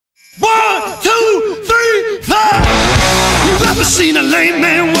Never seen a lame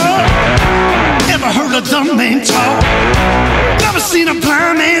man walk, never heard a dumb man talk, never seen a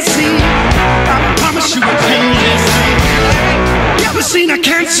blind man see. I promise you a change this thing. Never seen a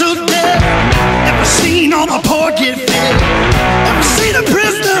canceled death, never seen all the poor get fed, never seen a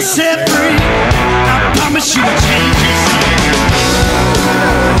prisoner set free. I promise you a change this thing.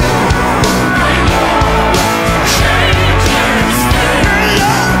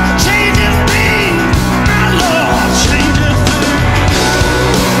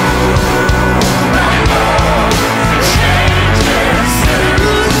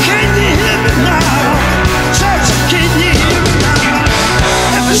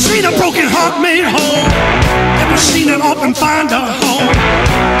 Seen a broken heart made whole, never seen an orphan find a home,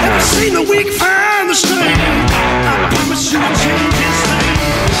 never seen the weak find the strength. I promise you a change this thing.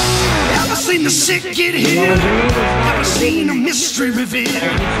 Never seen the sick get healed, never seen a mystery revealed,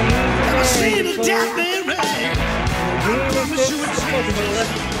 never seen a death bed raised. I promise you a change this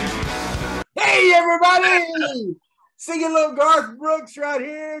thing. Hey everybody! Singing little Garth Brooks right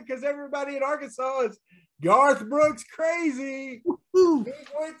here because everybody in Arkansas is Garth Brooks crazy. He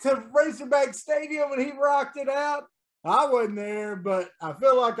went to Razorback Stadium and he rocked it out. I wasn't there, but I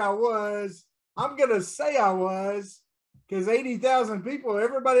feel like I was. I'm going to say I was because 80,000 people,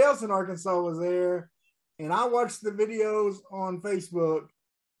 everybody else in Arkansas was there. And I watched the videos on Facebook.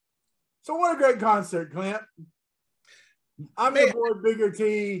 So what a great concert, Clint. I'm your boy Bigger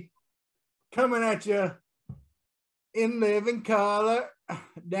T coming at you in living color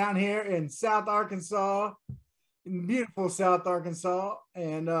down here in South Arkansas, in beautiful South Arkansas.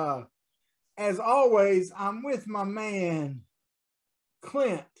 And as always, I'm with my man,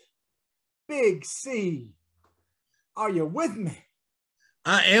 Clint, Big C. Are you with me?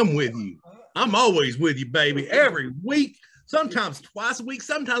 I am with you. I'm always with you, baby. Every week, sometimes twice a week.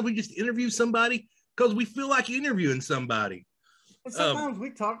 Sometimes we just interview somebody because we feel like interviewing somebody. And sometimes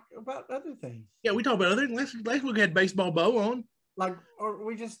we talk about other things. Yeah, we talk about other things. Last week we had Baseball Bo on. Like, or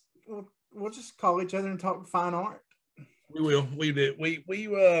we'll just call each other and talk fine art. We will. We did. We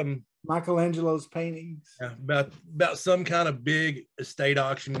Michelangelo's paintings. About some kind of big estate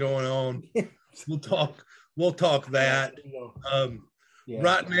auction going on. We'll talk that. Yeah.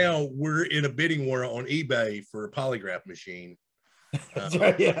 Right now we're in a bidding war on eBay for a polygraph machine. That's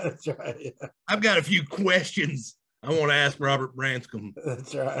right. Yeah, that's right. Yeah. I've got a few questions I want to ask Robert Branscombe.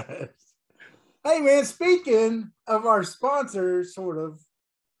 That's right. Hey, man, speaking of our sponsor, sort of,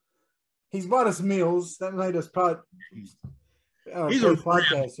 he's bought us meals. That made us He's our podcasters.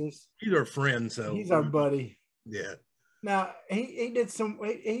 Friend. He's our friend. So he's our buddy. Yeah. Now, he did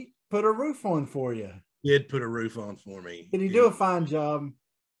he put a roof on for you. He did put a roof on for me. Did he do a fine job?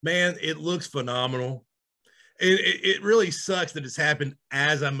 Man, it looks phenomenal. It really sucks that it's happened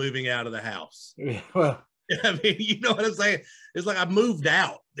as I'm moving out of the house. Yeah, well, I mean, you know what I'm saying? It's like I moved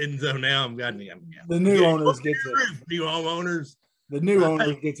out, and so now I'm the new owners get to new homeowners. The new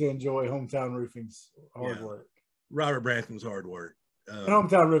owners get to enjoy Hometown Roofing's hard work. Robert Branscome's hard work. And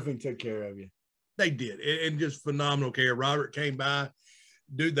Hometown Roofing took care of you. They did, and just phenomenal care. Robert came by,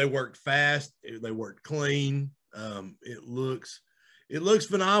 dude. They worked fast. They worked clean. It looks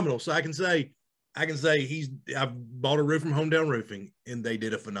phenomenal. So I can say I've bought a roof from Hometown Roofing, and they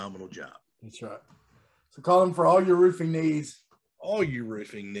did a phenomenal job. That's right. So call them for all your roofing needs. All your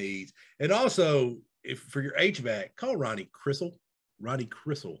roofing needs. And also, if for your HVAC, call Ronnie Crissell.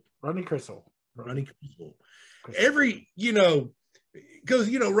 Every, because,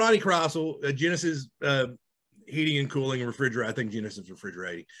 Ronnie Crissell, Genesis Heating and Cooling and Refrigerating, I think Genesis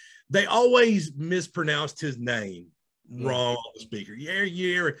Refrigerating, they always mispronounced his name wrong on the speaker.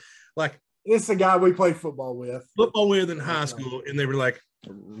 Yeah. Like, this is a guy we played football with in high school, and they were like,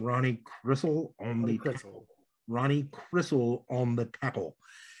 Ronnie Crissell on the tackle.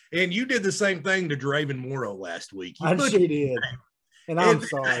 And you did the same thing to Draven Morrow last week. I sure did. And I'm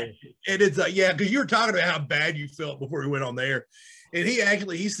sorry. And it's because you were talking about how bad you felt before we went on there. And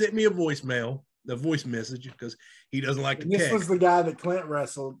he sent me a voice message because he doesn't like to text. This was the guy that Clint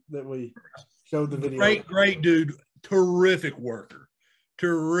wrestled that we showed the video. Great dude. Terrific worker.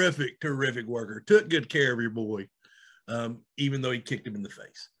 Terrific worker. Took good care of your boy. Even though he kicked him in the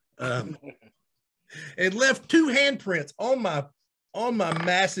face, and left 2 handprints on my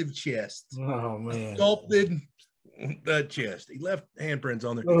massive chest. Oh man, sculpted chest. He left handprints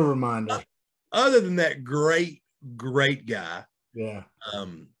on there. Little reminder. Other than that, great guy. Yeah.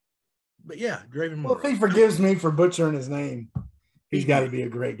 But yeah, Draven. Well, if he forgives me for butchering his name, he's got to be a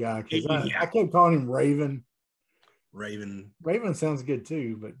great guy. Because I kept calling him Raven. Raven sounds good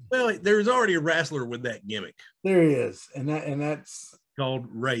too, but there's already a wrestler with that gimmick. There he is, and that's called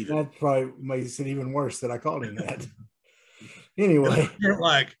Raven. That probably makes it even worse that I called him that. Anyway, You're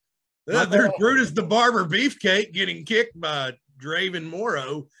like, there's Brutus the Barber Beefcake getting kicked by Draven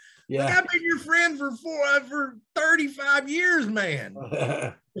Morrow. yeah. Like, I've been your friend for 35 years, man.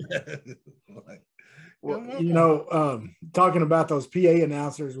 Like, well, talking about those PA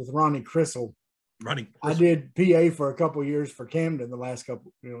announcers with Ronnie Crissell. I did PA for a couple years for Camden the last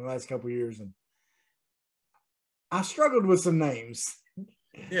couple years, and I struggled with some names.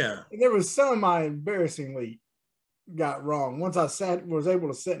 Yeah, there was some I embarrassingly got wrong. Once I was able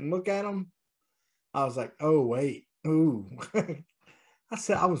to sit and look at them, I was like, "Oh wait, ooh." I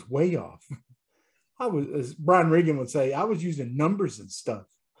said I was way off. I was, as Brian Regan would say, I was using numbers and stuff.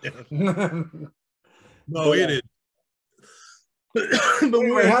 No, it is. But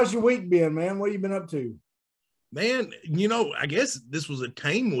anyway, how's your week been, man? What have you been up to? Man, I guess this was a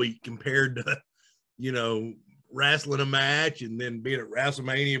tame week compared to, wrestling a match and then being at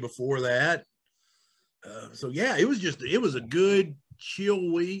WrestleMania before that. So yeah, it was a good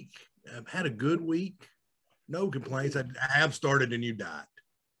chill week. I've had a good week. No complaints. I have started a new diet.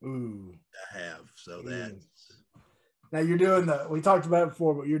 Ooh. I have. So that's now you're doing we talked about it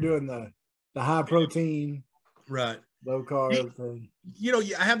before, but you're doing the high protein, right, low carb thing.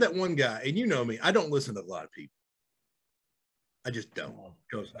 I have that one guy, and you know me, I don't listen to a lot of people. I just don't,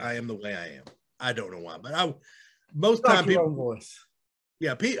 because I am the way I am. I don't know why, but most time people voice.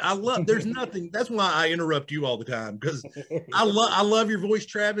 Yeah, Pete, there's nothing. That's why I interrupt you all the time, because I love your voice,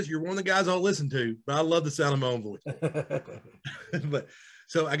 Travis. You're one of the guys I'll listen to, but I love the sound of my own voice. But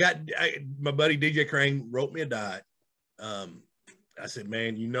so my buddy DJ Crane wrote me a diet. I said,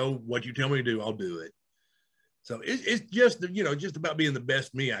 man, what you tell me to do, I'll do it. So it's just, just about being the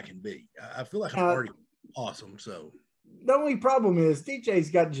best me I can be. I feel like I'm already awesome. So the only problem is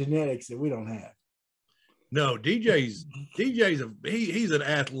DJ's got genetics that we don't have. No, he's an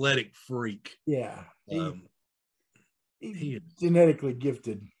athletic freak. Yeah. He's genetically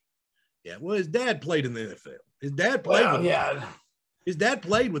gifted. Yeah. Well, his dad played in the NFL. His dad played His dad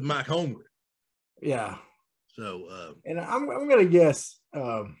played with Mike Holmgren. Yeah. So and I'm gonna guess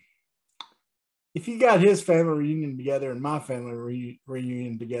if you got his family reunion together and my family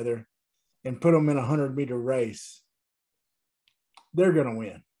reunion together and put them in a 100-meter race, they're gonna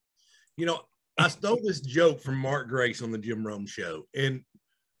win. I stole this joke from Mark Grace on the Jim Rome show, and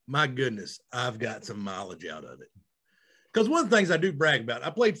my goodness, I've got some mileage out of it. Because one of the things I do brag about, I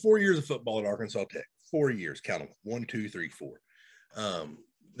played 4 years of football at Arkansas Tech. 4 years, count them, 1, 2, 3, 4.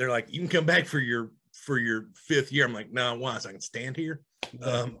 They're like, you can come back for your 5th year. I'm like, no, why? So I can stand here.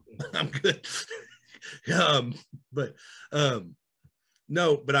 I'm good.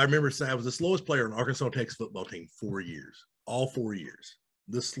 No, but I remember saying I was the slowest player on Arkansas Tech's football team 4 years, all 4 years,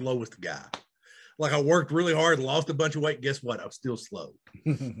 the slowest guy. Like, I worked really hard, lost a bunch of weight. Guess what? I was still slow.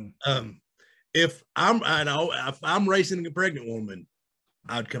 If I'm racing a pregnant woman,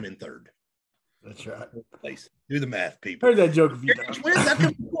 I'd come in third. That's right. Place. Do the math, people. Heard that joke. I'd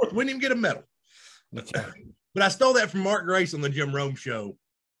come fourth. Wouldn't even get a medal. That's right. But I stole that from Mark Grace on the Jim Rome show,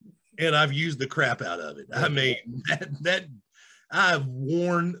 and I've used the crap out of it. I mean, that I've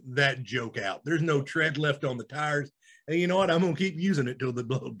worn that joke out. There's no tread left on the tires. And you know what? I'm going to keep using it till the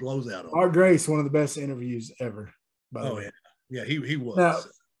blows out on Mark Grace, one of the best interviews ever. Yeah. Yeah, he was.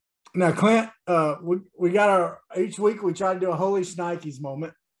 Now Clint, we got each week we try to do a Holy Shnikes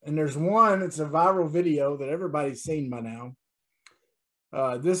moment. And there's one, it's a viral video that everybody's seen by now.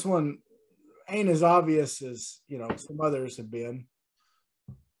 This one ain't as obvious as, some others have been.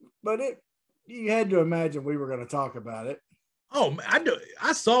 But you had to imagine we were going to talk about it. Oh,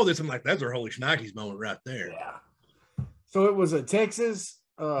 I saw this. I'm like, that's our Holy Shnikes moment right there. Yeah. So it was at Texas.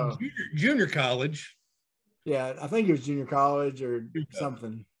 Junior college. Yeah, I think it was junior college or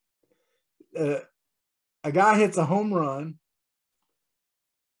something. A guy hits a home run.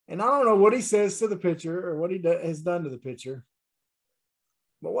 And I don't know what he says to the pitcher or what he has done to the pitcher.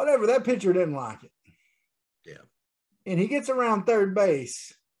 But whatever, that pitcher didn't like it. Yeah. And he gets around third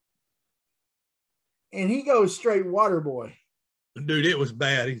base. And he goes straight water boy. Dude, it was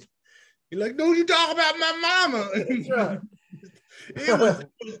bad. He's like, don't you talk about my mama. That's right. It was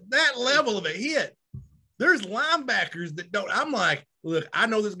that level of a hit. There's linebackers that don't. I'm like, look, I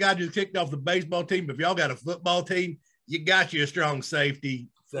know this guy just kicked off the baseball team, but if y'all got a football team, you got you a strong safety,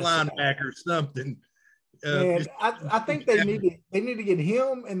 linebacker, something. And I think they need to get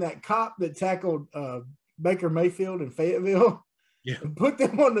him and that cop that tackled Baker Mayfield in Fayetteville. Yeah. And put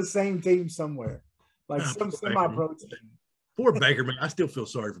them on the same team somewhere. Like some semi-pro team. Poor Baker Mayfield. I still feel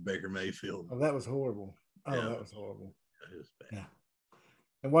sorry for Baker Mayfield. Oh, that was horrible. Oh, yeah. That was horrible. That was bad. Yeah.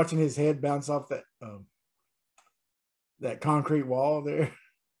 And watching his head bounce off that concrete wall there.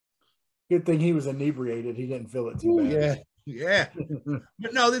 Good thing he was inebriated. He didn't feel it too bad. Yeah. Yeah.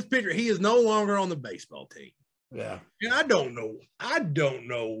 But no, this pitcher, he is no longer on the baseball team. Yeah. And I don't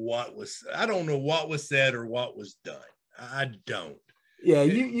know what was said or what was done. I don't. Yeah,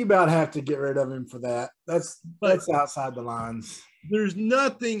 you about have to get rid of him for that. That's outside the lines. There's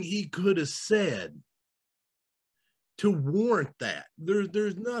nothing he could have said to warrant that.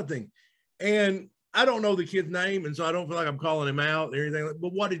 There's nothing. And I don't know the kid's name, and so I don't feel like I'm calling him out or anything.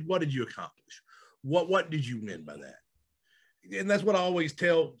 But what did you accomplish? What did you win by that? And that's what I always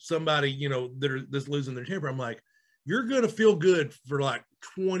tell somebody, you know, that's losing their temper. I'm like, you're going to feel good for like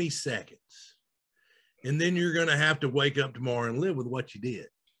 20 seconds. And then you're going to have to wake up tomorrow and live with what you did.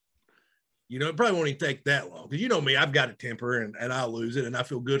 You know, it probably won't even take that long. Because you know me, I've got a temper and I'll lose it. And I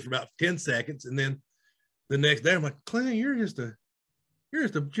feel good for about 10 seconds. And then the next day I'm like, Clint, you're just a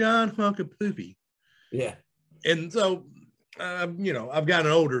John hunk of poopy. Yeah. And so, you know, I've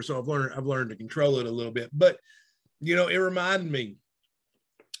gotten older, so I've learned to control it a little bit. But, you know, it reminded me,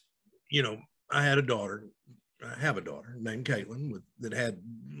 you know, I have a daughter named Caitlin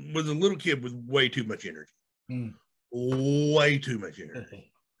was a little kid with way too much energy. Way too much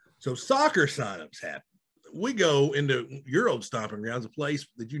energy. So soccer signups happen. We go into your old stomping grounds, a place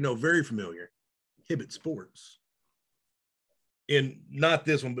that you know very familiar, Hibbett Sports. In not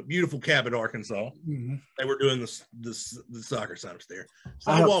this one, but beautiful Cabot, Arkansas. Mm-hmm. They were doing the soccer signups there.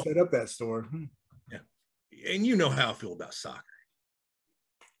 So I helped set up that store. Yeah. And you know how I feel about soccer.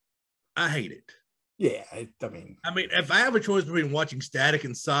 I hate it. Yeah, I mean, if I have a choice between watching static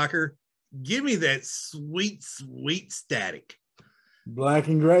and soccer, give me that sweet, sweet static. Black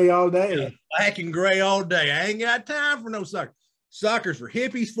and gray all day. Yeah, black and gray all day. I ain't got time for no soccer. Soccer's for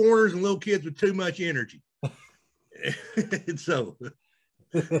hippies, foreigners, and little kids with too much energy. And so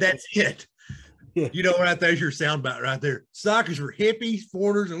that's it. Yeah. You know, right there's your soundbite right there. Soccer's for hippies,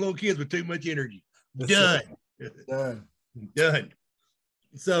 foreigners, and little kids with too much energy. Done.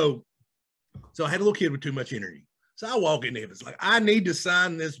 So I had a little kid with too much energy. So I walk in there. It's like, I need to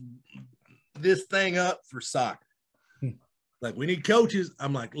sign this thing up for soccer. Like, we need coaches.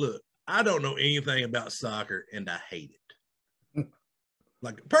 I'm like, look, I don't know anything about soccer and I hate it.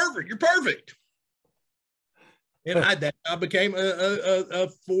 Like, perfect. You're perfect. And I became a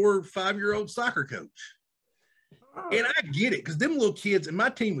 4 or 5-year-old soccer coach. And I get it, because them little kids, and my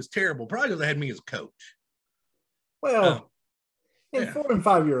team was terrible, probably because they had me as a coach. Well, 4 and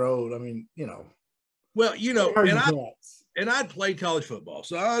 5-year-old, I mean, you know. Well, you know, and I'd played college football,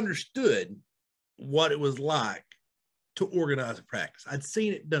 so I understood what it was like to organize a practice. I'd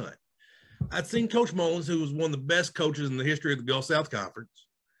seen it done. I'd seen Coach Mullins, who was one of the best coaches in the history of the Gulf South Conference,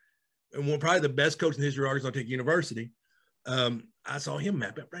 and probably the best coach in the history of Arkansas Tech University. I saw him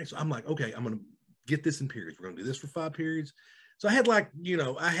map out practice. So I'm like, okay, I'm going to get this in periods. We're going to do this for 5 periods. So I had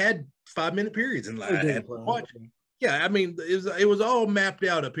I had 5-minute periods and I had to watch. Yeah, I mean, it was all mapped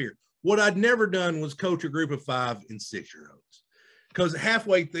out up here. What I'd never done was coach a group of 5 and 6-year-olds.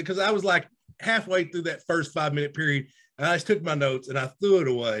 Because I was like halfway through that first 5-minute period, and I just took my notes and I threw it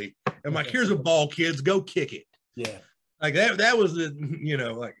away. I'm like, here's a ball, kids, go kick it. Yeah. Like that was the,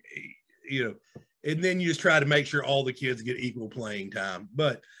 and then you just try to make sure all the kids get equal playing time.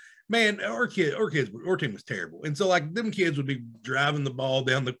 But man, our team was terrible. And so like them kids would be driving the ball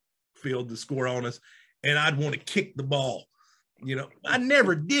down the field to score on us, and I'd want to kick the ball. You know, I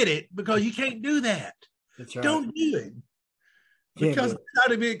never did it because you can't do that. That's right. Don't do it. Because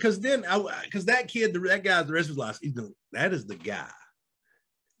that kid, that guy, the rest of his life, that is the guy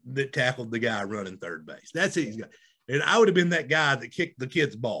that tackled the guy running third base. That's it. And I would have been that guy that kicked the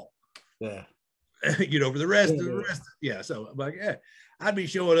kid's ball. Yeah. You know, for the rest. Yeah. So I'm like, yeah, I'd be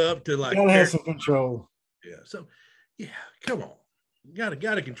showing up to like. Gotta have some control. Yeah. So, yeah, come on.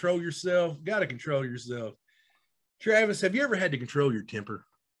 Gotta control yourself. Gotta control yourself. Travis, have you ever had to control your temper,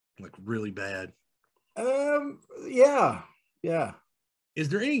 like really bad? Yeah. Yeah. Is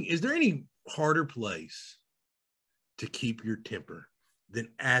there any harder place to keep your temper than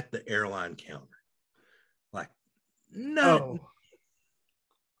at the airline counter? Like, no. Oh.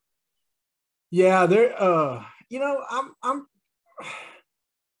 Yeah, I'm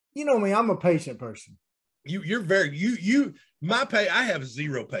you know me, I'm a patient person. I have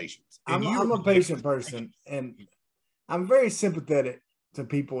zero patience. I'm a patient person, and I'm very sympathetic to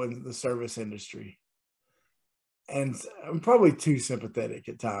people in the service industry. And I'm probably too sympathetic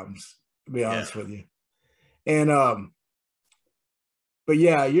at times, to be honest with you. And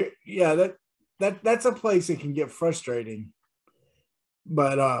but that's a place that can get frustrating.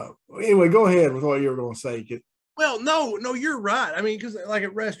 But anyway, go ahead with what you were going to say. Well, no, you're right. I mean, because like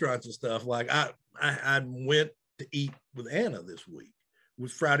at restaurants and stuff, like I went to eat with Anna this week. It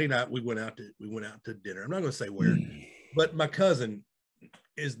was Friday night. We went out to dinner. I'm not going to say where, But my cousin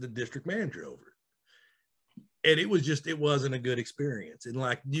is the district manager over it. And it wasn't a good experience. And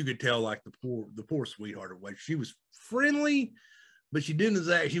like you could tell, like the poor sweetheart of she was friendly, but she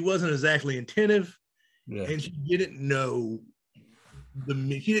wasn't exactly attentive. Yeah. And she didn't know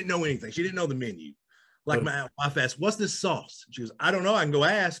anything. She didn't know the menu. Like my wife asked, "What's this sauce?" She goes, "I don't know. I can go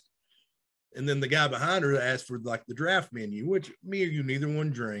ask." And then the guy behind her asked for like the draft menu, which me or you, neither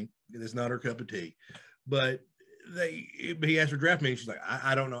one drink. It's not her cup of tea. But he asked for draft menu. She's like,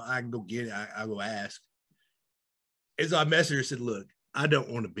 I don't know. I can go get it. I'll go ask. As I messaged her, said, "Look, I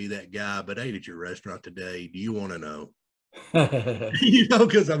don't want to be that guy, but I ate at your restaurant today. Do you want to know?"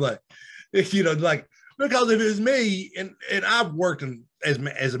 Because I'm like, like, because if it was me, and I've worked as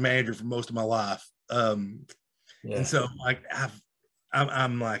a manager for most of my life. And so like I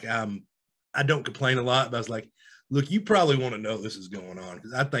don't complain a lot, but I was like, look, you probably want to know this is going on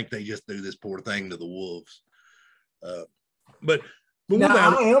because I think they just do this poor thing to the wolves. But now,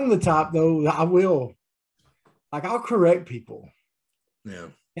 I am the type though. I will, like, I'll correct people. Yeah.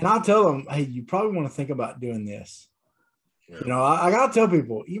 And I'll tell them, hey, you probably want to think about doing this. Yeah. I gotta tell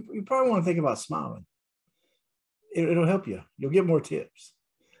people, you probably want to think about smiling. It'll help you. You'll get more tips.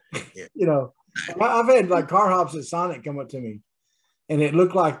 Yeah. I've had like car hops at Sonic come up to me, and it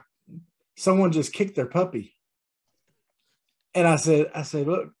looked like someone just kicked their puppy. And I said,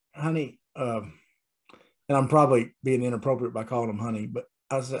 look, honey, and I'm probably being inappropriate by calling them honey, but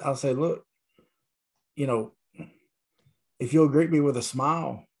I'll say, look, if you'll greet me with a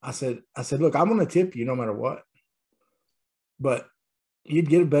smile, I said, look, I'm going to tip you no matter what, but you'd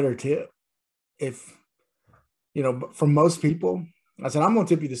get a better tip if, from most people. I said, I'm going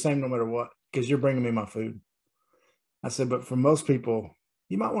to tip you the same no matter what, because you're bringing me my food. I said, but for most people,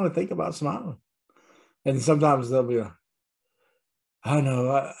 you might want to think about smiling. And sometimes they'll be like, I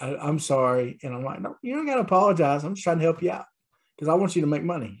know, I'm sorry. And I'm like, no, you don't got to apologize. I'm just trying to help you out because I want you to make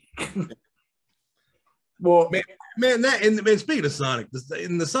money. Well, man, and speaking of Sonic,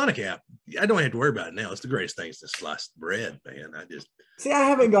 in the Sonic app, I don't have to worry about it now. It's the greatest thing to slice bread, man. I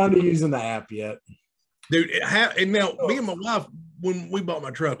haven't gone to using the app yet. Dude, and now me and my wife, when we bought my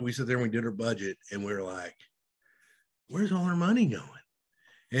truck, we sat there and we did our budget and we were like, where's all our money going?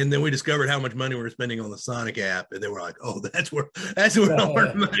 And then we discovered how much money we were spending on the Sonic app. And then we're like, oh, that's where all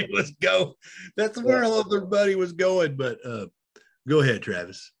our money was going. That's where all of their money was going. But go ahead,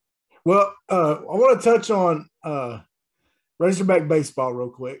 Travis. Well, I want to touch on Razorback baseball real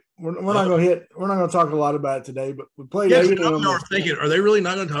quick. We're not going to talk a lot about it today, but we played. Yeah, I was thinking, are they really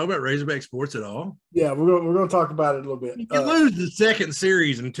not going to talk about Razorback sports at all? Yeah, we're going to talk about it a little bit. If you lose the second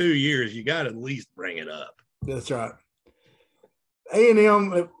series in 2 years, you got to at least bring it up. That's right.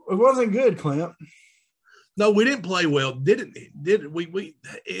 A&M, it wasn't good, Clint. No, we didn't play well. Did we?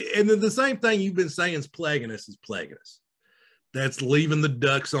 And then the same thing you've been saying is plaguing us. That's leaving the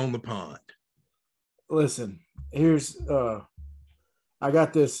ducks on the pond. Listen, here's I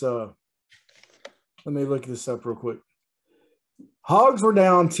got this. Let me look this up real quick. Hogs were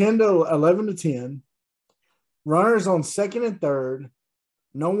down 11 to 10. Runners on second and third.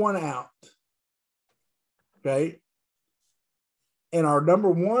 No one out. Okay. And our number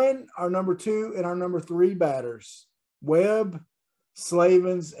 1, our number 2, and our number 3 batters, Webb,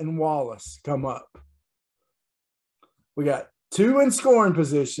 Slavens, and Wallace, come up. We got 2 in scoring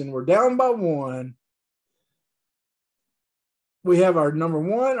position. We're down by 1. We have our number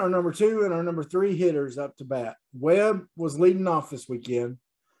 1, our number 2, and our number 3 hitters up to bat. Webb was leading off this weekend.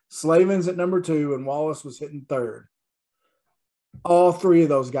 Slavens at number 2, and Wallace was hitting third. All 3 of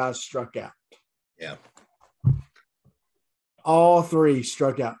those guys struck out. Yeah. All 3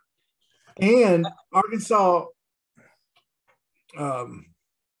 struck out. And Arkansas, our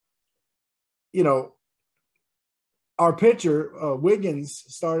pitcher, Wiggins,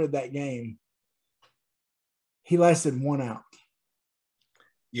 started that game. He lasted 1 out.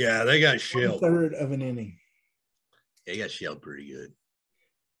 Yeah, they got shelled. 1/3 of an inning. They got shelled pretty good.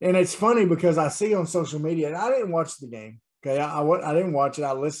 And it's funny because I see on social media, and I didn't watch the game. Okay, I didn't watch it.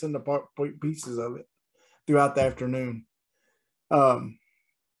 I listened to pieces of it throughout the afternoon. But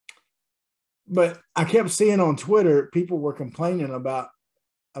I kept seeing on Twitter, people were complaining about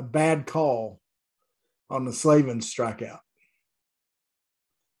a bad call on the Slavens strikeout.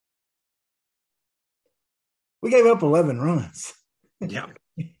 We gave up 11 runs. Yeah.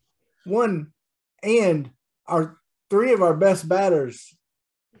 1, and our 3 of our best batters,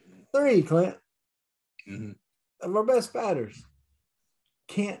 3, Clint, of our best batters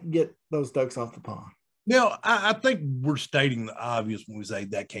can't get those ducks off the pond. Now, I think we're stating the obvious when we say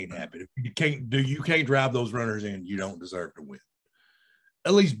that can't happen. If you can't drive those runners in, you don't deserve to win.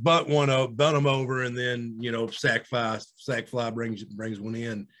 at least bunt them over, and then sack fly brings one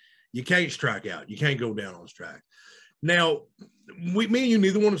in. You can't strike out. You can't go down on strike. Now, me and you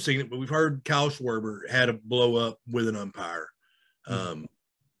neither one have seen it, but we've heard Kyle Schwarber had a blow up with an umpire.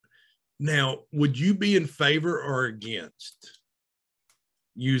 Now, would you be in favor or against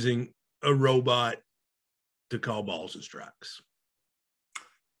using a robot to call balls and strikes?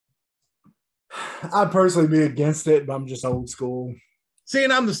 I'd personally be against it, but I'm just old school. See,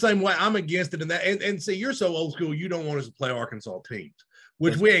 and I'm the same way. I'm against it in that. And see, you're so old school, you don't want us to play Arkansas teams,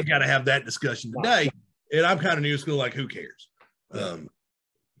 which we ain't got to have that discussion today. And I'm kind of new school, like, who cares?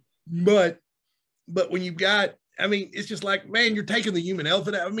 But when you've got, I mean, it's just like, man, you're taking the human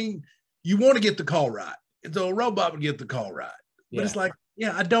element out. I mean, you want to get the call right. And so a robot would get the call right. But it's like,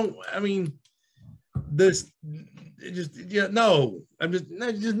 no.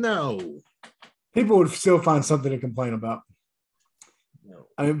 People would still find something to complain about. No.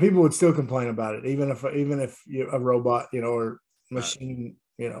 I mean, people would still complain about it, even if a robot, or machine,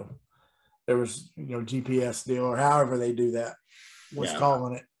 there was, GPS deal or however they do that, was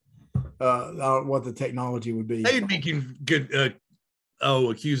calling it, what the technology would be. They'd be accusing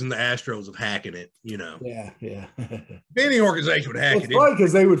the Astros of hacking it, Yeah. Any organization would hack it. It's funny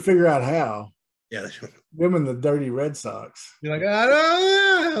because they would figure out how. Yeah. Them and the dirty Red Sox. You're like, I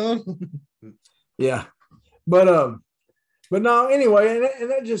don't know. Yeah. But no, anyway,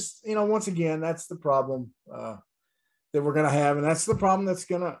 and that just, once again, that's the problem that we're going to have. And that's the problem that's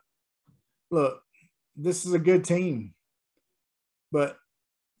going to, look, this is a good team, but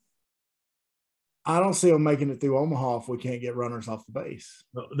I don't see them making it through Omaha if we can't get runners off the base.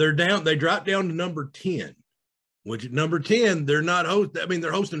 They're down. They dropped down to number 10, which at number 10, they're not hosting. I mean,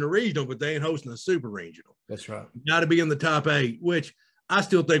 they're hosting the regional, but they ain't hosting the super regional. That's right. Got to be in the top 8, which I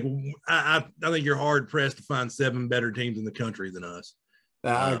still think I think you're hard pressed to find 7 better teams in the country than us.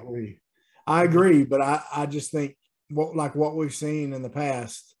 I agree. But I just think what we've seen in the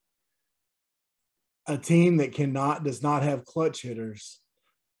past, a team that does not have clutch hitters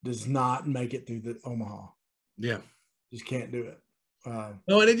does not make it through the Omaha. Yeah. Just can't do it.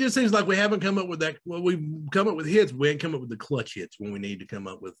 No, and it just seems like we haven't come up with that. Well, we've come up with hits. We ain't come up with the clutch hits when we need to come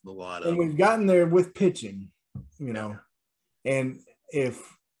up with a lot of. And we've gotten there with pitching, and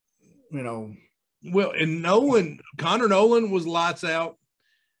if, Well, and Connor Nolan was lights out,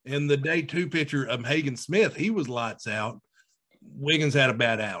 and the day 2 pitcher of Hagen Smith, he was lights out. Wiggins had a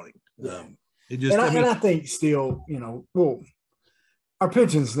bad outing. I think still, our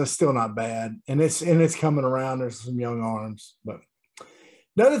pitching's still not bad, and it's coming around. There's some young arms, but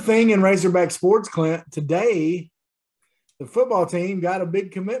another thing in Razorback sports, Clint, today, the football team got a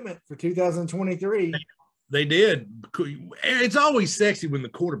big commitment for 2023. They did. It's always sexy when the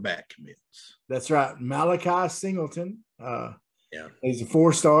quarterback commits. That's right, Malachi Singleton. He's a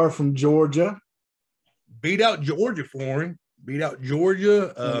 4-star from Georgia. Beat out Georgia for him.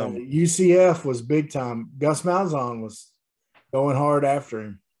 UCF was big time. Gus Malzahn was going hard after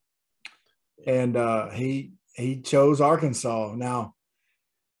him, and he chose Arkansas. Now,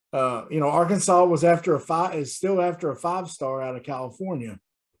 Arkansas was still after a 5-star out of California.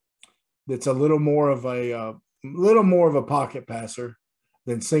 That's a little more of a pocket passer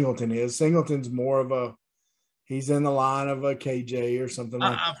than Singleton is. Singleton's more of he's in the line of a KJ or something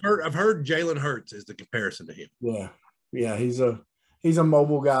like that. I've heard Jalen Hurts is the comparison to him. Yeah, he's a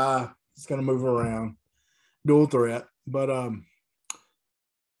mobile guy. He's going to move around, dual threat. But a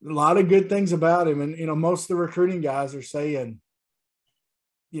lot of good things about him. And, most of the recruiting guys are saying,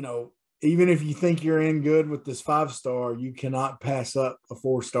 even if you think you're in good with this 5-star, you cannot pass up a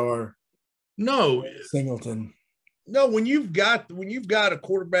 4-star. No. Singleton. No, when you've got a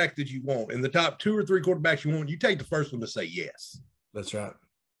quarterback that you want, in the top 2 or 3 quarterbacks you want, you take the first one to say yes. That's right.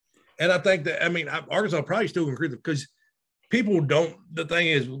 And I think that, Arkansas probably still can recruit them because people don't. The thing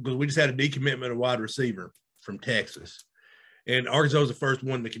is, because we just had a decommitment of wide receiver from Texas, and Arkansas was the first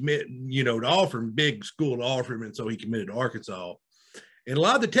one to commit, to offer him, big school to offer him, and so he committed to Arkansas. And a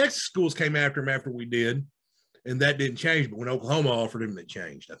lot of the Texas schools came after him after we did, and that didn't change. But when Oklahoma offered him, it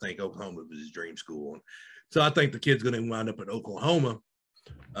changed. I think Oklahoma was his dream school. And so I think the kid's going to wind up at Oklahoma.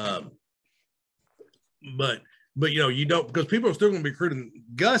 But you don't, because people are still going to be recruiting.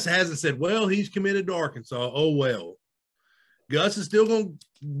 Gus hasn't said, well, he's committed to Arkansas. Oh, well. Gus is still going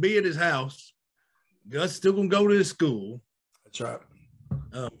to be at his house. Gus is still going to go to his school. That's right.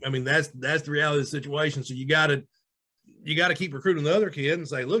 That's the reality of the situation. So you got to keep recruiting the other kid and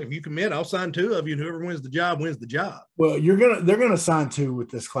say, look, if you commit, I'll sign 2 of you, and whoever wins the job wins the job. Well, they're gonna sign 2 with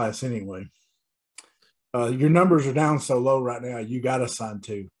this class anyway. Your numbers are down so low right now. You got to sign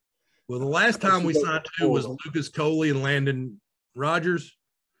 2. Well, the last time we signed 2 was Lucas Coley and Landon Rogers.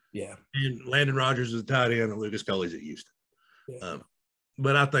 Yeah. And Landon Rogers is the tight end, and Lucas Coley's at Houston. Yeah.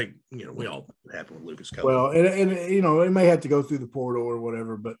 But I think, we all happen with Lucas Coley. Well, and it may have to go through the portal or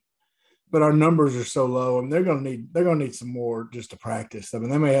whatever, but our numbers are so low, and they're going to need some more just to practice. I mean,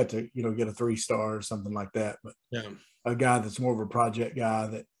 they may have to, get a 3-star or something like that, but a guy that's more of a project guy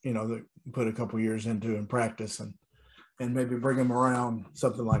that, that put a couple years into in practice and maybe bring him around,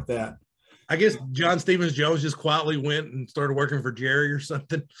 something like that. I guess John Stevens Jones just quietly went and started working for Jerry or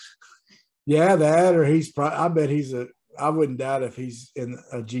something. Yeah, that, or I bet I wouldn't doubt if he's in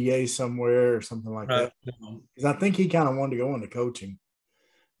a GA somewhere or something like that. Because I think he kind of wanted to go into coaching.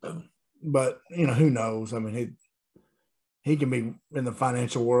 But, who knows? I mean, he can be in the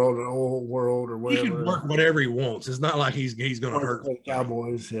financial world or oil world or whatever. He can work whatever he wants. It's not like he's going to hurt the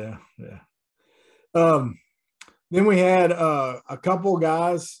Cowboys. Yeah. Then we had a couple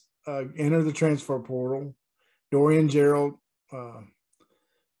guys enter the transfer portal. Dorian Gerald,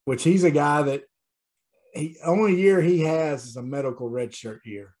 which he's a guy that only year he has is a medical redshirt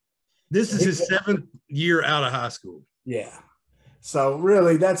year. This is his 7th year out of high school. Yeah. So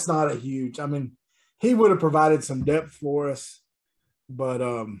really, that's not a huge. I mean, he would have provided some depth for us, but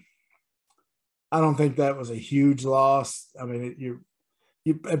I don't think that was a huge loss. I mean,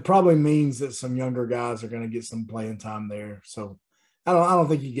 it probably means that some younger guys are going to get some playing time there. So I don't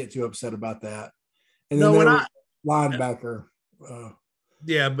think you get too upset about that. And then linebacker.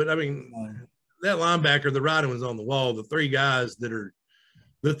 Yeah, but I mean, that linebacker, the writing was on the wall. The 3 guys that are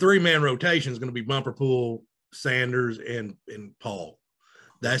the 3-man rotation is going to be Bumper Pool, Sanders, and Paul.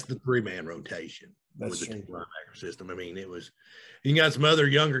 That's the 3-man rotation. That's with the true. Linebacker system. I mean, you got some other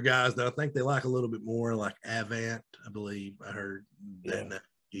younger guys that I think they like a little bit more, like Avant, I believe. I heard that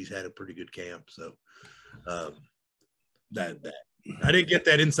he's had a pretty good camp. So that I didn't get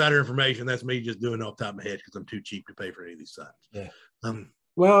that insider information. That's me just doing it off the top of my head because I'm too cheap to pay for any of these sites. Yeah.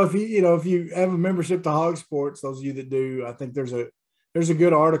 Well, if you have a membership to Hog Sports, those of you that do, I think there's a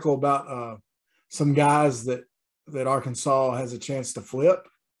good article about some guys that Arkansas has a chance to flip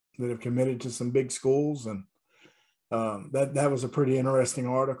that have committed to some big schools, and that was a pretty interesting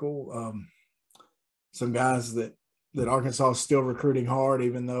article. Some guys that Arkansas is still recruiting hard,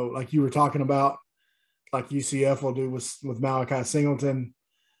 even though, like you were talking about, like UCF will do with Malachi Singleton,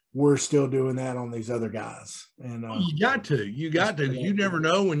 we're still doing that on these other guys. And you got to. You never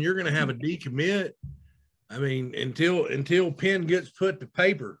know when you're going to have a decommit. I mean, until pen gets put to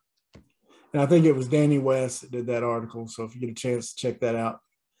paper. And I think it was Danny West that did that article. So if you get a chance to check that out,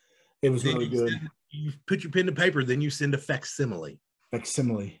 it was really good. You put your pen to paper, then you send a facsimile.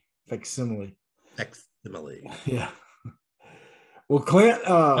 Facsimile. Yeah. Well, Clint.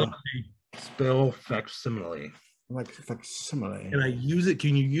 Spell facsimile. Like facsimile. Can I use it?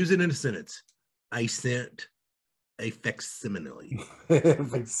 Can you use it in a sentence? I sent a facsimile.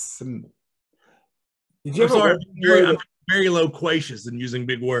 Facsimile. I'm sorry, I'm very loquacious in using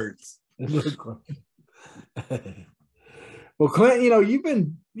big words. Well, Clint,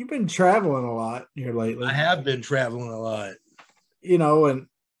 you've been traveling a lot here lately. I have been traveling a lot. And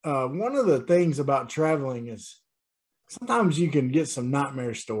one of the things about traveling is sometimes you can get some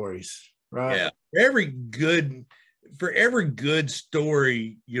nightmare stories, right? Yeah. For every good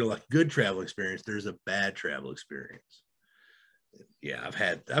story, like good travel experience, there's a bad travel experience. Yeah, I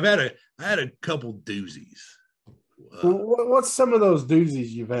had a couple doozies. What's some of those doozies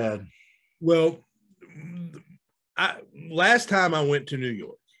you've had? Well, last time I went to New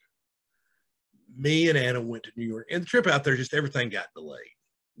York, me and Anna went to New York, and the trip out there, just everything got delayed.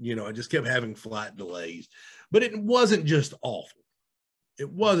 I just kept having flight delays, but it wasn't just awful.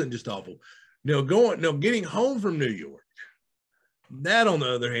 Getting home from New York, that on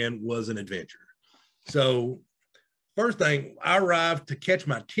the other hand was an adventure. So first thing, I arrived to catch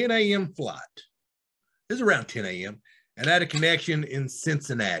my 10 a.m. flight. It was around 10 a.m. and I had a connection in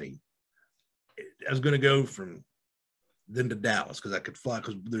Cincinnati. I was going to go from then to Dallas because I could fly,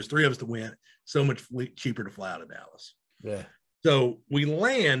 because there's 3 of us that went. So much cheaper to fly out of Dallas. Yeah. So we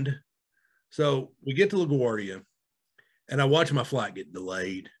land. So we get to LaGuardia, and I watch my flight get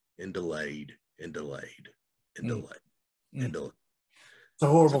delayed and delayed and delayed and delayed and delayed. It's a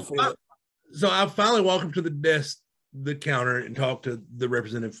horrible feeling. So I finally walk up to the counter, and talk to the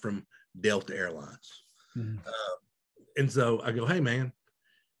representative from Delta Airlines. Mm-hmm. And so I go, "Hey, man,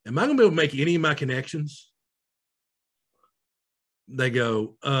 am I going to be able to make any of my connections?" They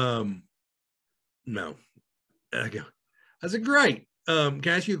go, "No." I said, "Great. Can I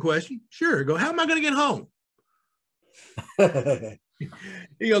ask you a question?" "Sure." I go, "How am I going to get home?"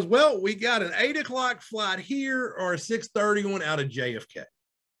 He goes, "Well, we got an 8 o'clock flight here or a 6:30 one out of JFK."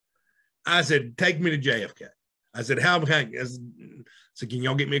 I said, "Take me to JFK." I said, how can I said, can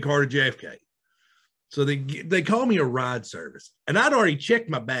y'all get me a car to JFK? So they call me a ride service, and I'd already checked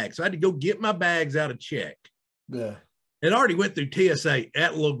my bag. So I had to go get my bags out of check. Yeah. It already went through TSA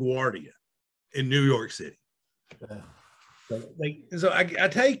at LaGuardia in New York City. Yeah. So I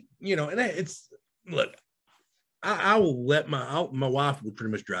take, you know, and it's, look, I will let my wife will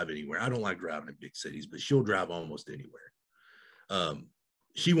pretty much drive anywhere. I don't like driving in big cities, but she'll drive almost anywhere.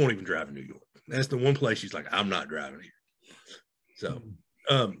 She won't even drive in New York. That's the one place she's like, I'm not driving here. So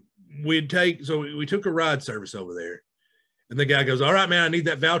we took a ride service over there, and the guy goes, all right, man, I need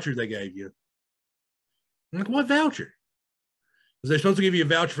that voucher they gave you. I'm like, what voucher? Because they're supposed to give you a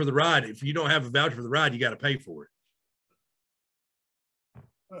voucher for the ride. If you don't have a voucher for the ride, you got to pay for it.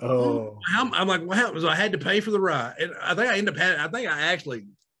 Oh, I'm like, what happened? So I had to pay for the ride. And I think I actually,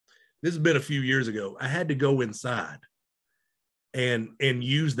 this has been a few years ago, I had to go inside and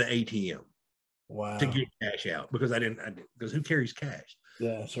use the ATM. Wow. To get cash out because because who carries cash?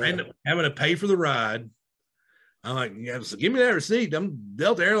 Yeah, sure. I ended up having to pay for the ride. I'm like, yeah, so give me that receipt.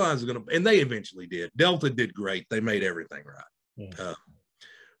 Delta Airlines is going to, and they eventually did. Delta did great. They made everything right. Yeah.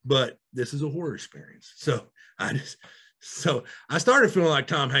 But this is a horror experience. So I started feeling like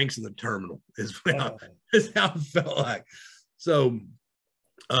Tom Hanks in The Terminal is how it felt like. So,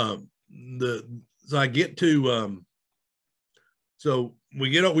 so I get to, so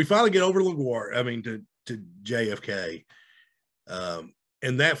we finally get over to JFK.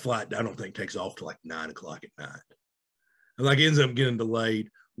 And that flight, I don't think takes off till like 9 o'clock at night. And like ends up getting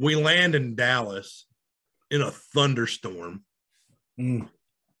delayed. We land in Dallas in a thunderstorm.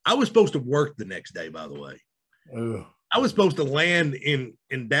 I was supposed to work the next day, by the way. I was supposed to land in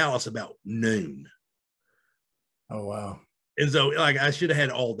Dallas about noon. Oh, wow. And so like I should have had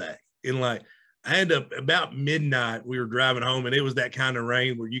all day. And like I ended up about midnight, we were driving home, and it was that kind of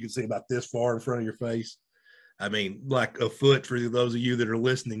rain where you can see about this far in front of your face. I mean, like a foot for those of you that are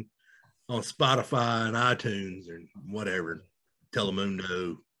listening on Spotify and iTunes or whatever,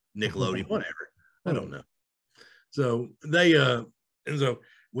 Telemundo, Nickelodeon, whatever. I don't know. So and so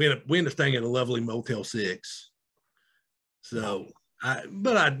we ended up staying at a lovely Motel 6. So but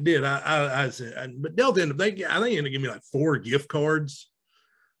Delta ended up, I think they ended up giving me like 4 gift cards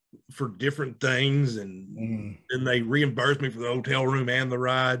for different things, and they reimbursed me for the hotel room and the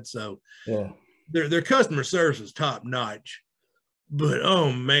ride. So yeah, their customer service is top notch. But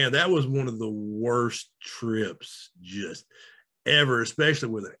oh man, that was one of the worst trips just ever, especially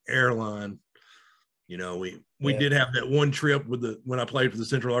with an airline. You know, we did have that one trip when I played for the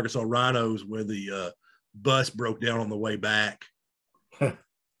Central Arkansas Rhinos where the bus broke down on the way back. And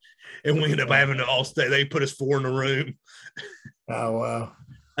we ended up having to all stay. They put us 4 in a room. Oh, wow.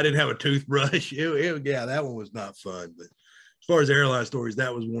 I didn't have a toothbrush. Yeah, that one was not fun. But as far as airline stories,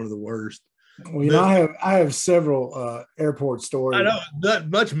 that was one of the worst. Well, you know, I have several airport stories. I know that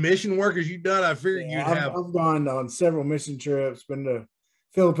much mission work as you've done. I figured you'd have. I've gone on several mission trips. Been to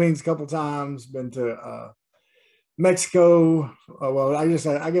Philippines a couple times. Been to Mexico. Well, I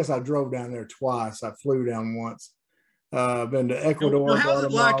guess I drove down there twice. I flew down once. Been to Ecuador. Well, how's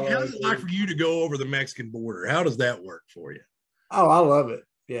it like for you to go over the Mexican border? How does that work for you? Oh, I love it.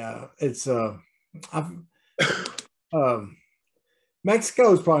 Yeah, it's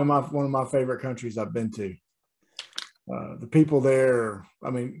Mexico is probably one of my favorite countries I've been to. The people there,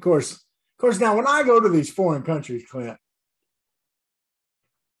 I mean, of course. Now, when I go to these foreign countries, Clint,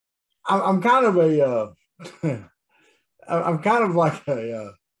 I'm kind of I'm kind of like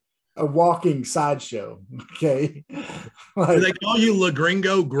a walking sideshow. Okay, like, do they call you La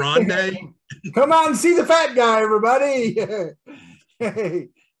Gringo Grande? Come out and see the fat guy, everybody. Hey,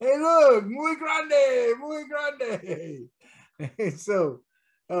 look, muy grande. So,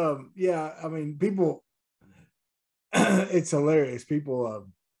 yeah, I mean, people, it's hilarious. People,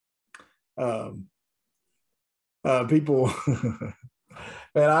 people,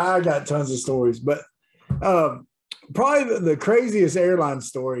 man, I got tons of stories, but probably the craziest airline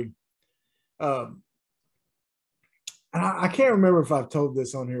story. I can't remember if I've told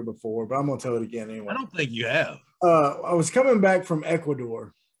this on here before, but I'm going to tell it again anyway. I don't think you have. I was coming back from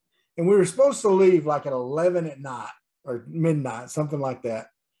Ecuador, and we were supposed to leave like at 11 at night or midnight, something like that.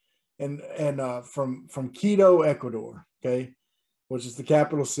 And from Quito, Ecuador, okay, which is the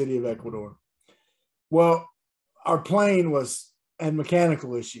capital city of Ecuador. Well, our plane had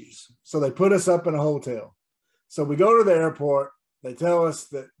mechanical issues. So they put us up in a hotel. So we go to the airport. They tell us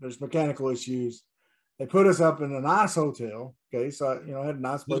that there's mechanical issues. They put us up in a nice hotel. Okay. So, I had a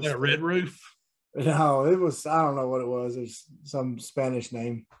nice place. Was that Red Roof? No, it was, I don't know what it was. It's some Spanish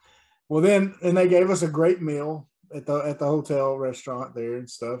name. Well, then they gave us a great meal at the hotel restaurant there and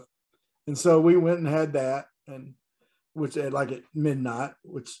stuff. And so we went and had that. and which at like at midnight,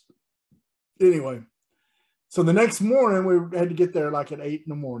 which anyway. So the next morning we had to get there like at 8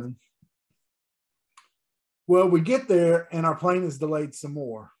 a.m. Well, we get there and our plane is delayed some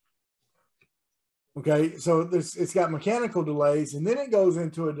more. Okay, so it's got mechanical delays, and then it goes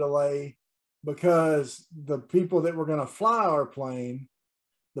into a delay because the people that were going to fly our plane,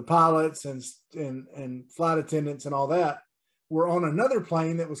 the pilots and flight attendants and all that, were on another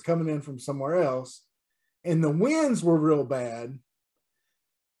plane that was coming in from somewhere else, and the winds were real bad,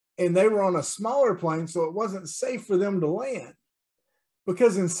 and they were on a smaller plane, so it wasn't safe for them to land.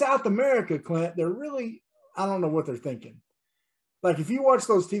 Because in South America, Clint, they're really, I don't know what they're thinking. Like if you watch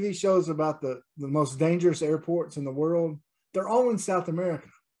those TV shows about the most dangerous airports in the world, they're all in South America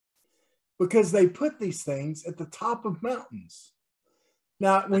because they put these things at the top of mountains.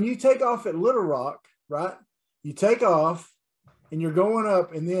 Now, when you take off at Little Rock, right, you take off and you're going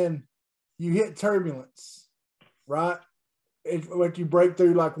up and then you hit turbulence, right? Like you break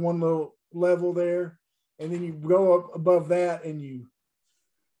through like one little level there and then you go up above that and you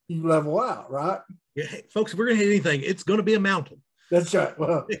level out, right? Yeah, folks, if we're going to hit anything, it's going to be a mountain. That's right.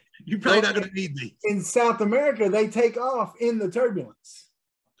 Well, you're probably not going to need these. In South America, they take off in the turbulence.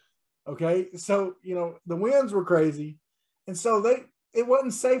 Okay. So, you know, the winds were crazy. And so it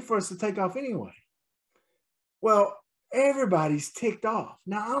wasn't safe for us to take off anyway. Well, everybody's ticked off.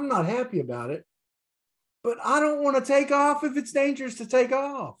 Now, I'm not happy about it, but I don't want to take off if it's dangerous to take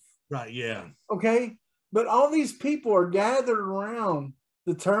off. Right. Yeah. Okay. But all these people are gathered around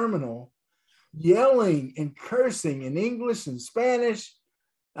the terminal yelling and cursing in English and Spanish.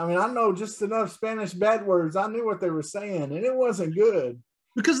 I mean, I know just enough Spanish bad words. I knew what they were saying, and it wasn't good.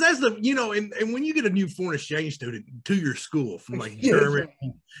 Because that's the, you know, and when you get a new foreign exchange student to your school from like Germany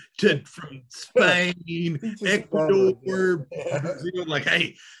from Spain, Ecuador, Brazil, like,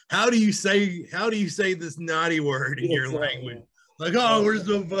 hey, how do you say this naughty word in your language? Like, oh, we're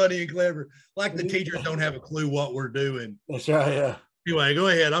so funny and clever. Like the teachers don't have a clue what we're doing. That's right, yeah. Anyway, go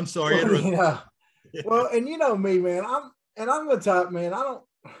ahead. I'm sorry. Well, yeah. Well, and you know me, man. I'm the type, man.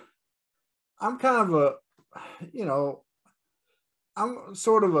 I'm kind of a, you know, I'm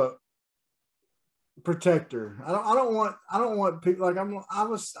sort of a protector. I don't want people like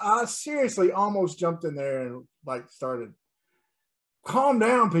I seriously almost jumped in there and like started calm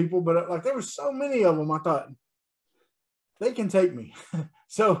down, people. But like there were so many of them, I thought they can take me.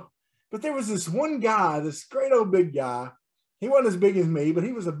 So, but there was this one guy, this great old big guy. He wasn't as big as me, but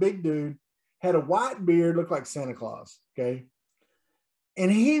he was a big dude, had a white beard, looked like Santa Claus, okay?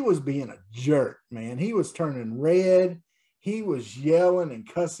 And he was being a jerk, man. He was turning red. He was yelling and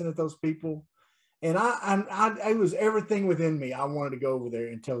cussing at those people. And I was everything within me. I wanted to go over there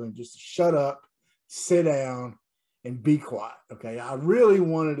and tell him just to shut up, sit down, and be quiet, okay? I really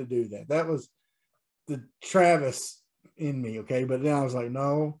wanted to do that. That was the Travis in me, okay? But then I was like,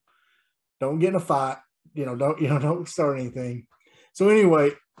 no, don't get in a fight. Don't start anything. So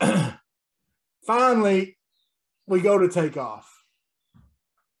anyway, finally, we go to take off.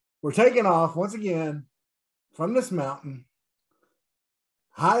 We're taking off once again from this mountain,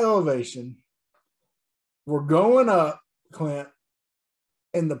 high elevation. We're going up, Clint,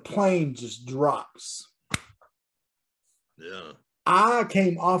 and the plane just drops. Yeah. I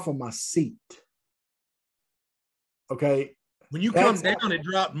came off of my seat. Okay. When you come down, it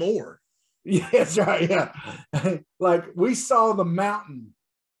dropped more. Yeah, that's right. Yeah. Like we saw the mountain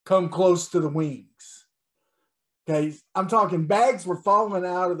come close to the wings. Okay. I'm talking bags were falling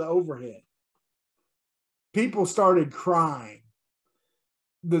out of the overhead. People started crying.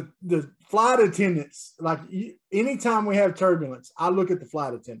 The flight attendants, like anytime we have turbulence, I look at the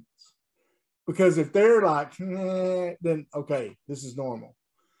flight attendants because if they're like, then okay, this is normal.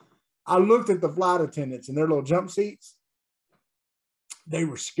 I looked at the flight attendants in their little jump seats. They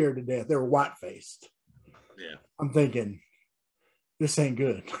were scared to death. They were white-faced. Yeah. I'm thinking, this ain't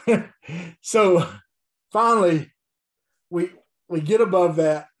good. So finally, we get above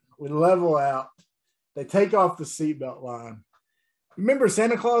that. We level out. They take off the seatbelt line. Remember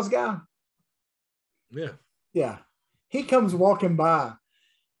Santa Claus guy? Yeah. Yeah. He comes walking by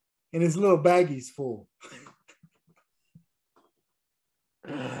and his little baggie's full.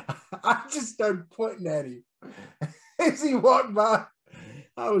 I just started pointing at him. As he walked by,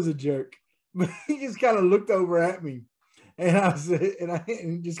 I was a jerk. But he just kind of looked over at me. And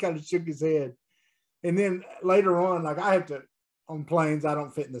he just kind of shook his head. And then later on, like on planes, I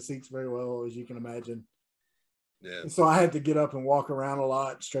don't fit in the seats very well, as you can imagine. Yeah. And so I had to get up and walk around a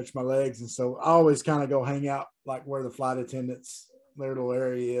lot, stretch my legs. And so I always kind of go hang out like where the flight attendants, their little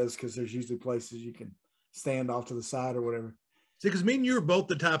area is, because there's usually places you can stand off to the side or whatever. See, because me and you are both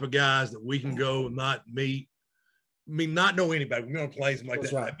the type of guys that we can go and not meet. I mean, not know anybody. We're going to play something like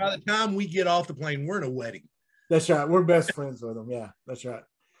That's that. right. By the time we get off the plane, we're in a wedding. That's right. We're best friends with them. Yeah, that's right.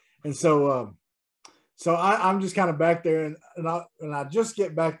 And so, I'm just kind of back there, and I just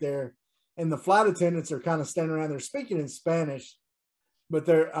get back there, and the flight attendants are kind of standing around. They're speaking in Spanish, but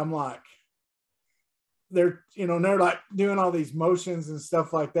I'm like, they're like doing all these motions and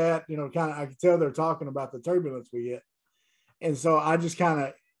stuff like that. Kind of, I could tell they're talking about the turbulence we hit. And so I just kind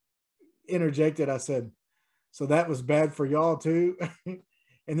of interjected. I said, "So that was bad for y'all too?"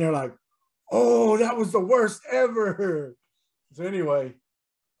 And they're like, "Oh, that was the worst ever." So anyway,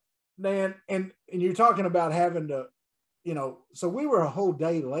 man, and you're talking about having to, so we were a whole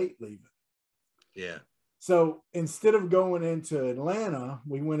day late leaving. Yeah. So instead of going into Atlanta,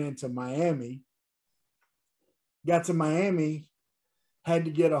 we went into Miami. Got to Miami, had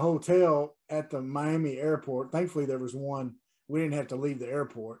to get a hotel at the Miami airport. Thankfully, there was one we didn't have to leave the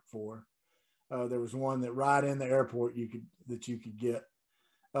airport for. There was one that right in the airport you could get.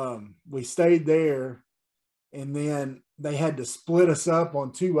 We stayed there, and then they had to split us up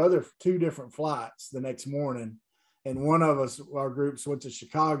on two different flights the next morning. And one of us, our groups, went to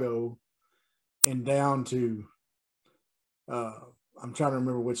Chicago and down to, I'm trying to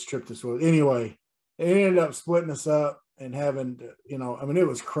remember which trip this was. Anyway, it ended up splitting us up and having to, it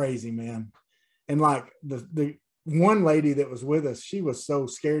was crazy, man. And like the one lady that was with us, she was so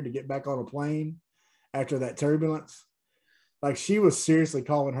scared to get back on a plane after that turbulence. Like, she was seriously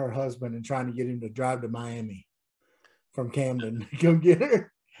calling her husband and trying to get him to drive to Miami from Camden to go get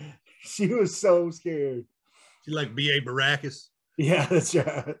her. She was so scared. She like B.A. Baracus. Yeah, that's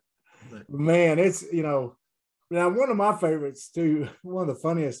right. Man, it's, now one of my favorites too, one of the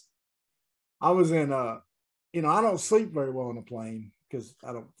funniest, I was in, I don't sleep very well on a plane because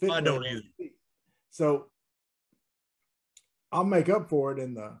I don't fit. I don't either. So I'll make up for it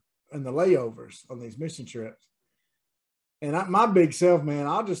in the layovers on these mission trips. And my big self, man,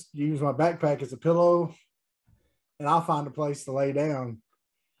 I'll just use my backpack as a pillow, and I'll find a place to lay down.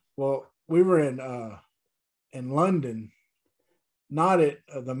 Well, we were in London, not at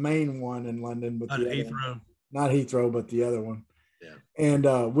the main one in London, but not Heathrow. Not Heathrow, but the other one. Yeah.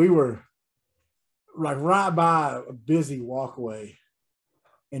 And we were like right by a busy walkway,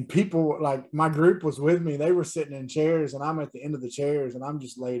 and people, like, my group was with me. They were sitting in chairs, and I'm at the end of the chairs, and I'm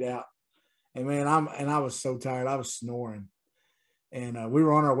just laid out. And man, I was so tired. I was snoring, and we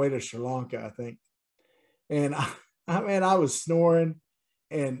were on our way to Sri Lanka, I think. And I was snoring,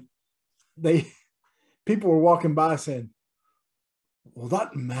 and people were walking by saying, "Well,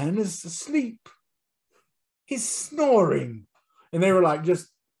 that man is asleep. He's snoring." And they were like just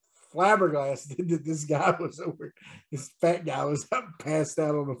flabbergasted that this guy was over. This fat guy was passed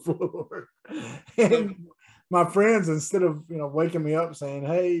out on the floor. And my friends, instead of waking me up saying,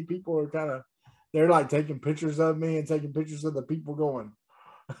 "Hey," people are they're like taking pictures of me and taking pictures of the people going.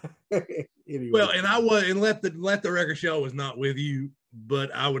 Anyway. Well, and let the record show I was not with you,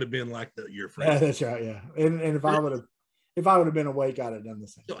 but I would have been like your friend. Yeah, that's right. Yeah, and if I would have been awake, I'd have done the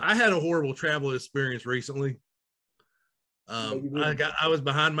same. So I had a horrible travel experience recently. I was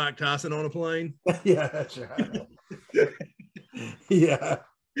behind Mike Tyson on a plane. Yeah, that's right. Yeah,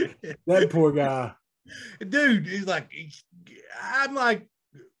 that poor guy. Dude, I'm like,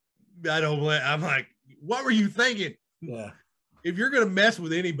 what were you thinking? Yeah. If you're going to mess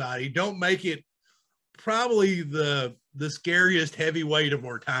with anybody, don't make it probably the scariest heavyweight of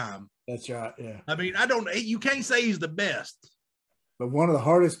our time. That's right. Yeah. I mean, you can't say he's the best, but one of the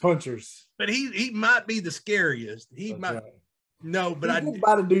hardest punchers. But he might be the scariest. Right. No, but I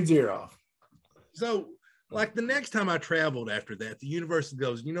bite a dude's ear off. So, like, the next time I traveled after that, the university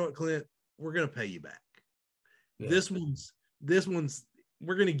goes, "You know what, Clint? We're going to pay you back. Yeah. This one's.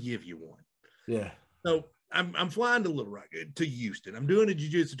 We're going to give you one." Yeah. So I'm flying to Little Rock, to Houston. I'm doing a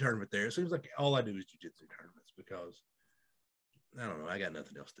jiu-jitsu tournament there. It seems like all I do is jiu-jitsu tournaments because I don't know, I got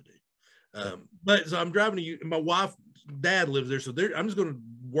nothing else to do. But so I'm driving to you. My wife's dad lives there, so I'm just going to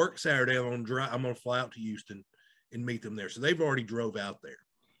work Saturday. I'm going to fly out to Houston and meet them there. So they've already drove out there.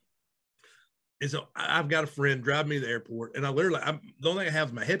 And so I've got a friend drive me to the airport, and the only thing I have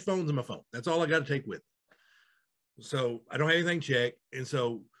is my headphones and my phone. That's all I got to take with me. So I don't have anything checked. And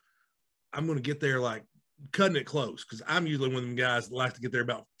so I'm going to get there like cutting it close, because I'm usually one of them guys that likes to get there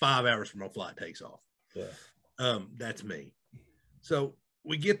about 5 hours before my flight takes off. Yeah. That's me. So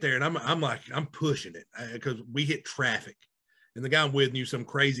we get there, and I'm pushing it because we hit traffic, and the guy I'm with knew some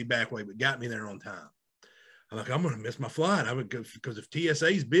crazy back way, but got me there on time. I'm like, I'm going to miss my flight. Because if TSA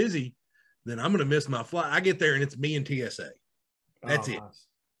is busy, then I'm going to miss my flight. I get there, and it's me and TSA. That's it. Nice.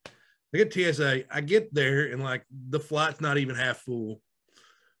 I get TSA. I get there and like the flight's not even half full,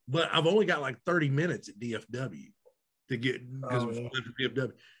 but I've only got like 30 minutes at DFW to get because it's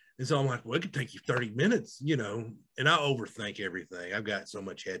DFW. And so I'm like, well, it could take you 30 minutes, and I overthink everything. I've got so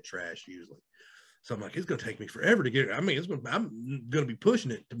much head trash usually. So I'm like, it's going to take me forever to get it. I mean, I'm going to be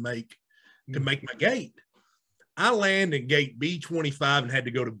pushing it to make my gate. I land in gate B25 and had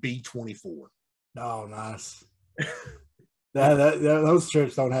to go to B24. Oh, nice. Those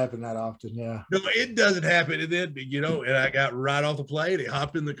trips don't happen that often. Yeah. No, it doesn't happen. And then, and I got right off the plane. They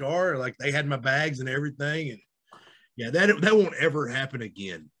hopped in the car. Like they had my bags and everything. And yeah, that won't ever happen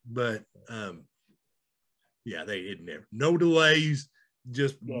again. But yeah, they didn't ever. No delays,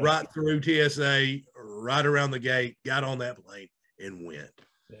 just right through TSA, right around the gate, got on that plane and went.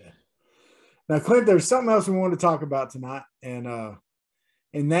 Yeah. Now, Clint, there's something else we want to talk about tonight. And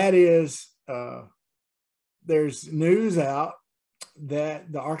that is there's news out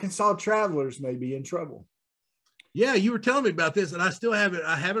that the Arkansas Travelers may be in trouble. Yeah, you were telling me about this, and I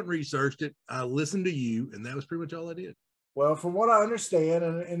haven't researched it. I listened to you, and that was pretty much all I did. Well, from what I understand,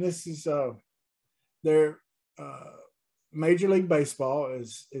 and this is their Major League Baseball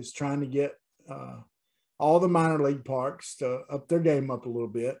is trying to get all the minor league parks to up their game up a little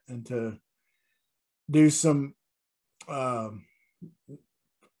bit and to do some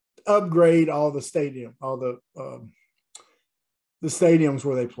upgrade all the stadiums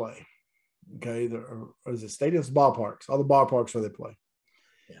where they play. Okay, or is it stadiums, ballparks, all the ballparks where they play.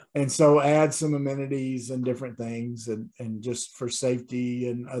 Yeah. And so add some amenities and different things and just for safety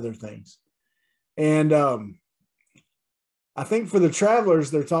and other things. And I think for the Travelers,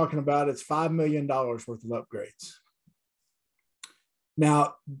 they're talking about it's $5 million worth of upgrades.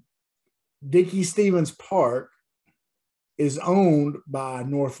 Now, Dickey Stevens Park is owned by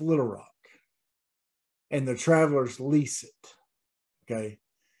North Little Rock, and the Travelers lease it. Okay.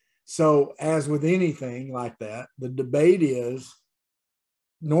 So as with anything like that, the debate is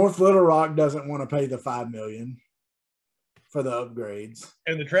North Little Rock doesn't want to pay the $5 million for the upgrades.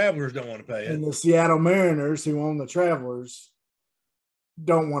 And the Travelers don't want to pay it. And the Seattle Mariners, who own the Travelers,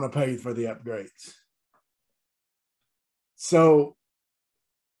 don't want to pay for the upgrades. So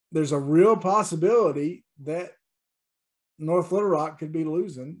there's a real possibility that North Little Rock could be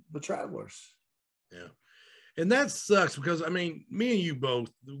losing the Travelers. Yeah. And that sucks because, I mean, me and you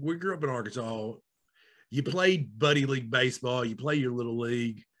both, we grew up in Arkansas. You played buddy league baseball. You play your little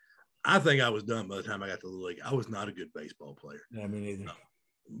league. I think I was done by the time I got to the league. I was not a good baseball player. Yeah, me neither.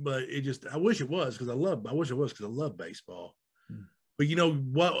 But I wish it was because I love baseball. But you know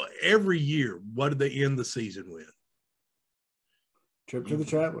what? Every year, what did they end the season with? Trip to the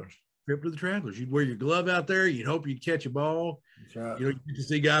Travelers. Trip to the Travelers. You'd wear your glove out there. You'd hope you'd catch a ball. That's right. You get to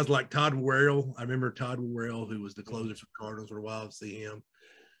see guys like Todd Worrell. I remember Todd Worrell, who was the closer for Cardinals for a while, to see him.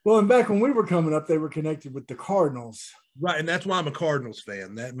 Well, and back when we were coming up, they were connected with the Cardinals. Right, and that's why I'm a Cardinals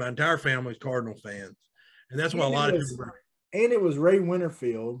fan. My entire family is Cardinal fans. And that's why a lot of people – And it was Ray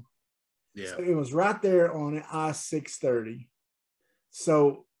Winterfield. Yeah. So it was right there on I-630.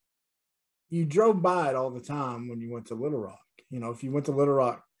 So you drove by it all the time when you went to Little Rock. You know, if you went to Little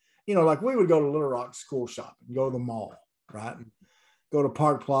Rock, you know, like we would go to Little Rock school shopping, go to the mall, right? Go to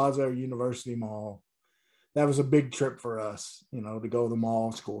Park Plaza or University Mall. That was a big trip for us, you know, to go to the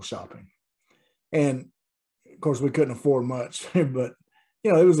mall, school shopping. And, of course, we couldn't afford much, but,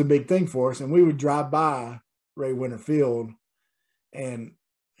 you know, it was a big thing for us. And we would drive by Ray Winterfield and,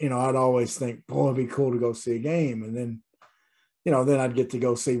 you know, I'd always think, boy, it'd be cool to go see a game. And then, you know, then I'd get to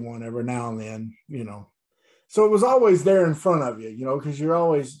go see one every now and then, you know. So it was always there in front of you, you know, because you're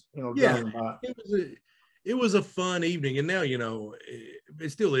always, you know, driving by. It was a fun evening. And now, you know, it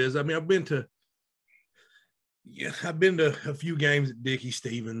still is. I mean, I've been to a few games at Dickey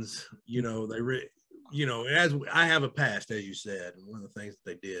Stevens. You know, as I have a past, as you said, and one of the things that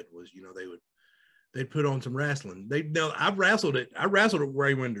they did was, you know, they'd put on some wrestling. I've wrestled at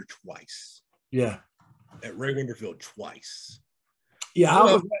Ray Winder twice. Yeah. At Ray Winterfield twice. Yeah, I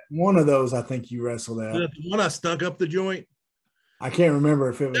was at one of those. I think you wrestled at. The one I stunk up the joint. I can't remember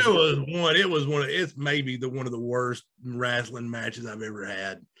if it was. It's maybe one of the worst wrestling matches I've ever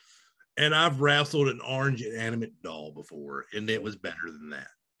had. And I've wrestled an orange animate doll before, and it was better than that.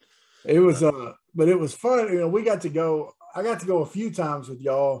 It was, but it was fun. You know, I got to go a few times with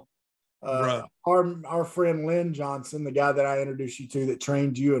y'all. Our friend Lynn Johnson, the guy that I introduced you to, that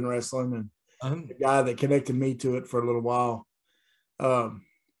trained you in wrestling, and the guy that connected me to it for a little while.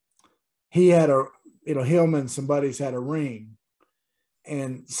 He had him and some buddies had a ring.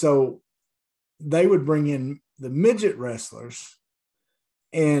 And so they would bring in the midget wrestlers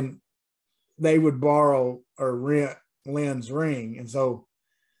and they would borrow or rent Lynn's ring. And so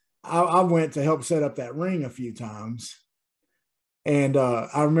I went to help set up that ring a few times. And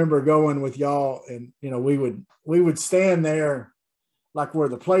I remember going with y'all, and we would stand there like where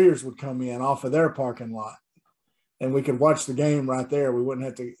the players would come in off of their parking lot, and we could watch the game right there. We wouldn't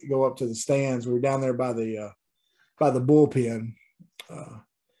have to go up to the stands. We were down there by the bullpen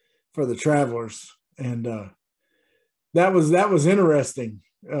for the Travelers, and that was interesting.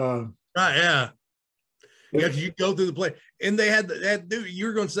 Right, yeah. Yeah, you go through the play, and they had dude.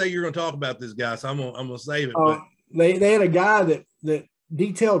 You're going to say you're going to talk about this guy, so I'm gonna save it. But they had a guy that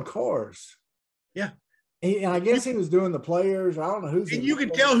detailed cars. Yeah, and I guess he was doing the players. I don't know who's. And you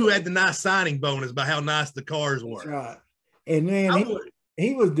can tell who had the nice signing bonus by how nice the cars were. That's right. And man,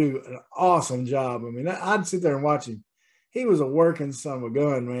 he was doing an awesome job. I mean, I'd sit there and watch him. He was a working son of a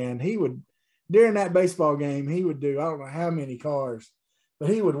gun, man. He would, during that baseball game, he would do I don't know how many cars, but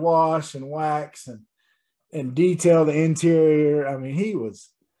he would wash and wax and detail the interior. I mean, he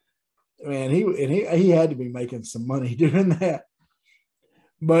had to be making some money doing that.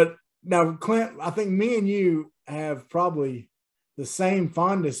 But now, Clint, I think me and you have probably the same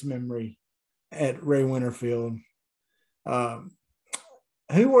fondest memory at Ray Winterfield. Who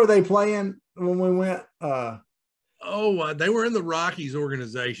were they playing when we went? They were in the Rockies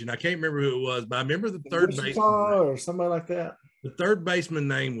organization. I can't remember who it was, but I remember the third baseman or somebody like that. The third baseman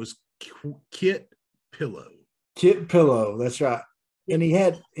name was Kit Pillow. Kit Pillow, that's right. And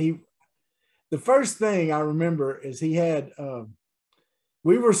the first thing I remember is he had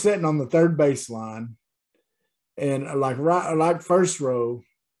we were sitting on the third baseline and like first row,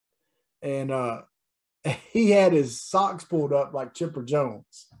 and he had his socks pulled up like Chipper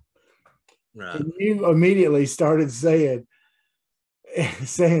Jones. Right. And you immediately started saying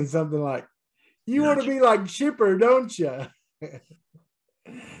something like, "You want to be like Chipper, don't you?"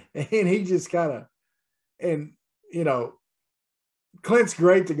 And he just kind of, and Clint's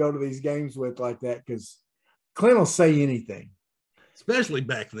great to go to these games with like that, because Clint will say anything. Especially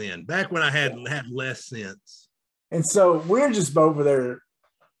back then, back when I had less sense. And so we're just over there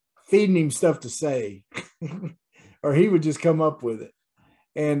feeding him stuff to say, or he would just come up with it.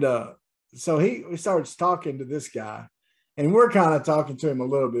 And so he starts talking to this guy, and we're kind of talking to him a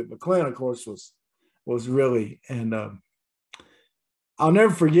little bit. But Clint, of course, was really, and I'll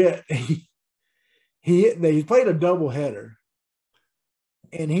never forget. They played a doubleheader,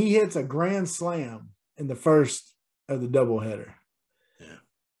 and he hits a grand slam in the first of the doubleheader. Yeah.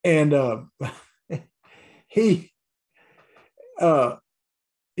 And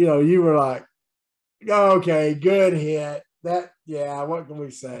you were like, okay, good hit. What can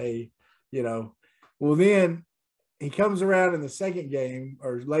we say? Well, then he comes around in the second game,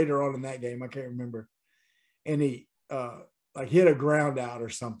 or later on in that game, I can't remember. And he hit a ground out or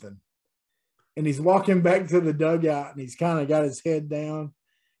something. And he's walking back to the dugout, and he's kind of got his head down.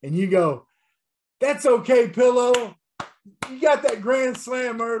 And you go, "That's okay, Pillow. You got that grand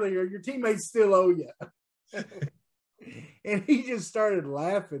slam earlier. Your teammates still owe you." And he just started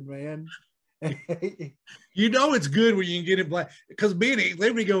laughing, man. It's good when you can get it black, because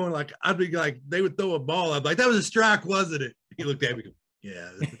they'd be going like, I'd be like, they would throw a ball. I'd be like, "That was a strike, wasn't it?" He looked at me, "Yeah."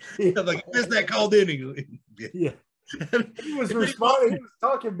 I'm like, "Missed that call, didn't he?" Yeah. He was responding. He was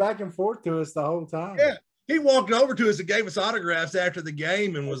talking back and forth to us the whole time. Yeah. He walked over to us and gave us autographs after the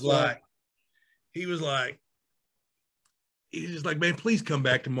game, and was like, he's just like, "Man, please come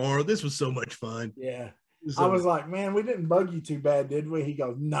back tomorrow. This was so much fun." Yeah. I was like, "Man, we didn't bug you too bad, did we?" He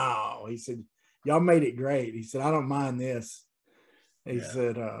goes, "No." He said, "Y'all made it great." He said, "I don't mind this." He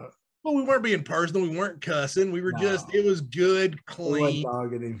said, well, we weren't being personal. We weren't cussing. We were it was good, clean.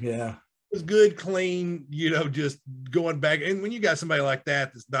 Dogging him, yeah. It was good, clean, just going back. And when you got somebody like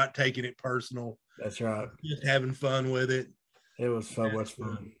that's not taking it personal. That's right. Just having fun with it. It was so much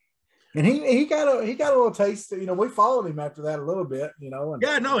fun. And he got a little taste. We followed him after that a little bit,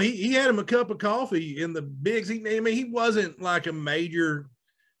 And, he had him a cup of coffee in the bigs. He wasn't like a major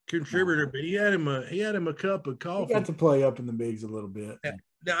contributor, but he had him a cup of coffee. He got to play up in the bigs a little bit.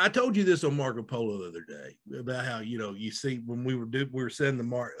 Now, I told you this on Marco Polo the other day about how you see when we were setting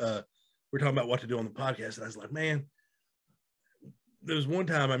the we're talking about what to do on the podcast, and I was like, man, there was one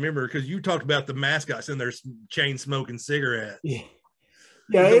time I remember, because you talked about the mascots in their chain smoking cigarette. Yeah.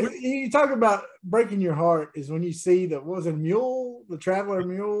 You talk about breaking your heart is when you see the mule, the traveler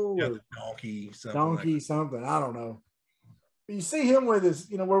mule, or the donkey, something. I don't know. But you see him with his,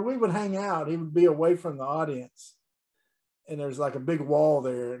 where we would hang out, he would be away from the audience, and there's like a big wall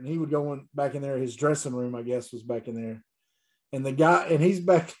there, and he would go back in there. His dressing room, I guess, was back in there. And the guy, and he's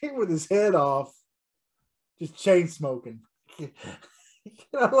back here with his head off, just chain smoking.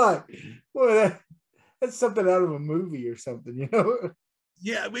 I'm like, boy, that's something out of a movie or something,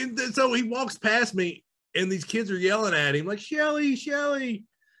 Yeah, I mean, so he walks past me, and these kids are yelling at him like, Shelly, Shelly.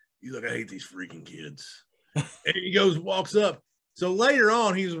 He's like, I hate these freaking kids. And he goes, walks up. So later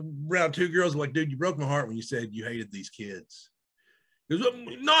on, he's around two girls like, dude, you broke my heart when you said you hated these kids. He goes,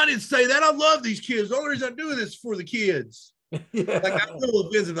 no, I didn't say that. I love these kids. The only reason I'm doing this is for the kids. Yeah. Like, I was a little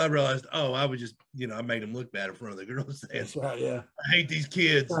offensive. I realized, I was just, I made him look bad in front of the girls. That's right, yeah. I hate these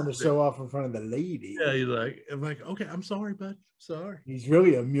kids. Trying to show off in front of the lady. Yeah, I'm like, okay, I'm sorry, bud. Sorry. He's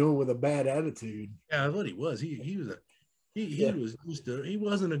really a mule with a bad attitude. Yeah, I thought he was. He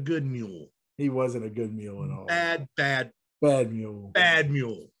wasn't a good mule. He wasn't a good mule at all. Bad mule. Bad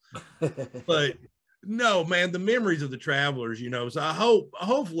mule. But no, man, the memories of the Travelers, so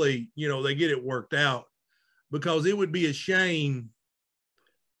hopefully, they get it worked out, because it would be a shame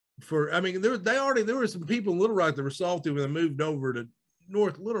there were some people in Little Rock that were salty when they moved over to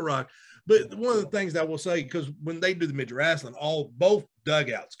North Little Rock. But one of the things I will say, because when they do the midget wrestling, both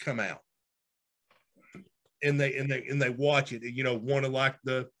dugouts come out and they watch it. One of like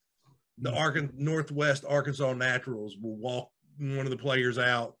the Northwest Arkansas Naturals will walk one of the players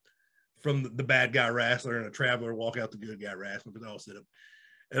out from the bad guy wrestler, and a Traveler walk out the good guy wrestler, but they all sit up.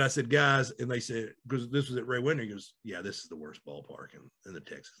 And I said, guys, and they said, because this was at Ray Winter, he goes, yeah, this is the worst ballpark in the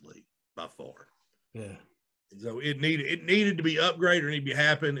Texas League by far. Yeah. And so it needed to be upgraded, or need to be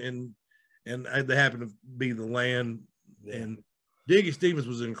happen, and they happened to be the land. Yeah. And Diggy Stevens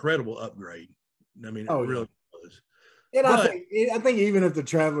was an incredible upgrade. I mean, it really was. And I think even if the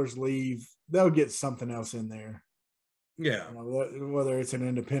Travelers leave, they'll get something else in there. Yeah. Whether it's an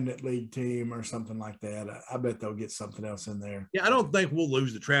independent league team or something like that, I bet they'll get something else in there. Yeah, I don't think we'll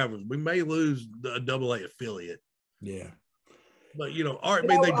lose the Travelers. We may lose the AA affiliate. Yeah. But, I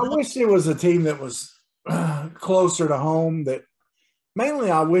wish it was a team that was closer to home. That mainly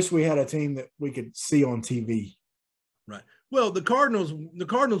I wish we had a team that we could see on TV. Right. Well, the Cardinals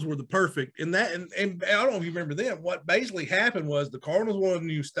were the perfect in that. And I don't know if you remember them. What basically happened was the Cardinals wanted a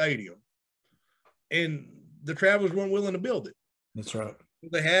new stadium, and the Travelers weren't willing to build it. That's right.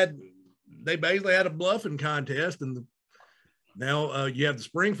 They basically had a bluffing contest, and now you have the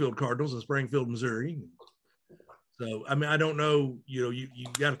Springfield Cardinals in Springfield, Missouri. So, I mean, I don't know, you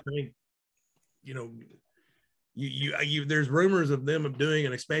got to think, there's rumors of them doing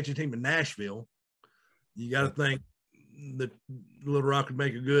an expansion team in Nashville. You got to think that Little Rock would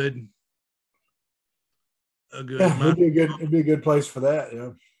make a good. It'd be a good place for that. Yeah.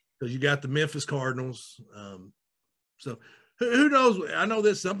 Because you got the Memphis Cardinals. So who knows? I know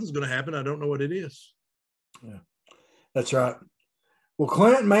that something's going to happen. I don't know what it is. Yeah, that's right. Well,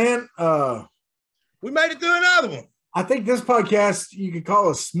 Clint, man, we made it through another one. I think this podcast you could call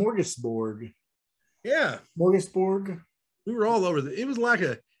a smorgasbord. Yeah, smorgasbord. We were all over it was like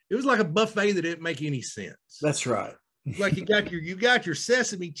a buffet that didn't make any sense. That's right. Like you got your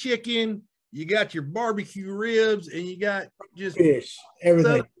sesame chicken, you got your barbecue ribs, and you got just fish,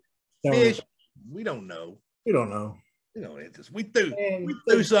 everything. Fish. We don't know. We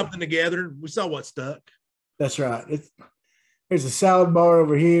threw something together. We saw what stuck. That's right. There's a salad bar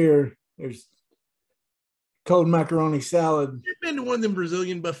over here. There's cold macaroni salad. You've been to one of them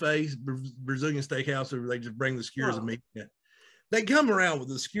Brazilian buffets, Brazilian steakhouse, where they just bring the skewers of meat. Yeah. They come around with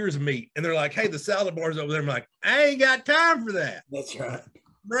the skewers of meat, and they're like, hey, the salad bar's over there. I'm like, I ain't got time for that. That's right.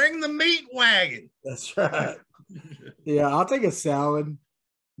 Bring the meat wagon. That's right. Yeah, I'll take a salad.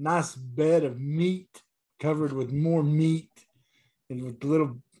 Nice bed of meat covered with more meat and with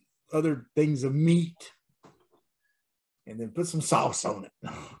little other things of meat, and then put some sauce on it.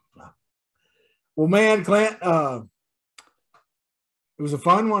 Well, man, Clint, it was a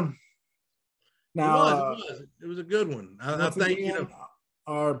fun one. Now, it was a good one. I think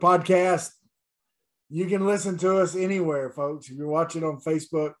our podcast, you can listen to us anywhere, folks. If you're watching on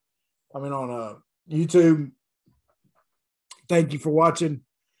Facebook, on YouTube, thank you for watching.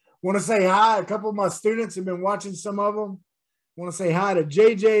 Want to say hi. A couple of my students have been watching some of them. Want to say hi to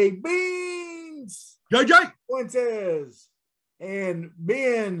JJ Beans, JJ Fuentes, and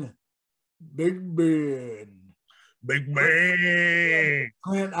Ben, Big Ben.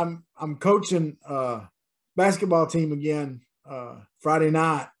 Clint, I'm coaching basketball team again Friday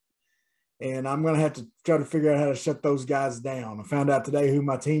night, and I'm gonna have to try to figure out how to shut those guys down. I found out today who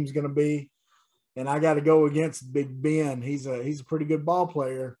my team's gonna be, and I got to go against Big Ben. He's a pretty good ball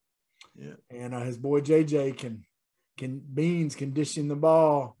player. Yeah, and his boy JJ can Beans condition the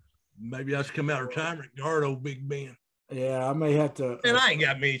ball. Maybe I should come out of retirement and guard old Big Ben. Yeah, I may have to. And I ain't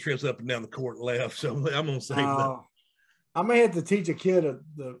got many trips up and down the court left, so I'm gonna save that. I may have to teach a kid I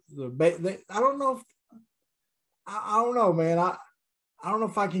don't know if I don't know, man. I don't know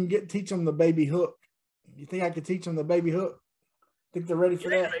if I can teach them the baby hook. You think I could teach them the baby hook? Think they're ready for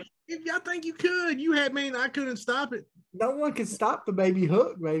that? I think you could. I couldn't stop it. No one can stop the baby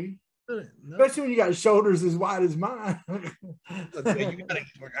hook, baby. No. Especially when you got shoulders as wide as mine. I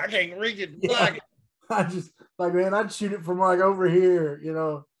can't reach it. Yeah. I just man, I'd shoot it from like over here, you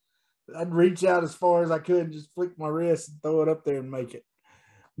know. I'd reach out as far as I could and just flick my wrist and throw it up there and make it.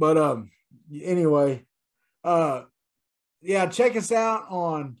 But anyway, yeah, check us out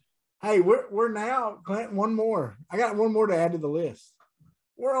on. Hey, we're now, Clint, one more. I got one more to add to the list.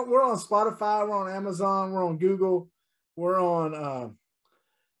 We're on Spotify, we're on Amazon, we're on Google, we're on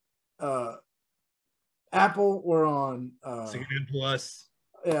Apple, we're on CNN Plus.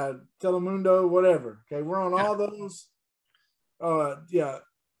 Yeah, Telemundo, whatever. Okay, we're on all those.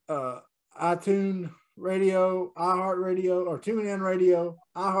 iTunes Radio, iHeartRadio, or TuneIn Radio,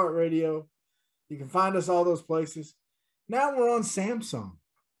 iHeartRadio. You can find us all those places. Now we're on Samsung.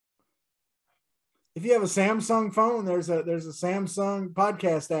 If you have a Samsung phone, there's a Samsung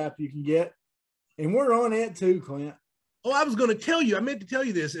podcast app you can get, and we're on it too, Clint. Oh, I was going to tell you. I meant to tell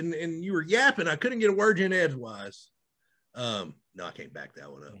you this, and you were yapping. I couldn't get a word in edgewise. No, I can't back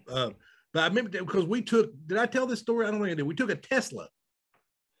that one up. But I remember because we took. Did I tell this story? I don't think I did. We took a Tesla.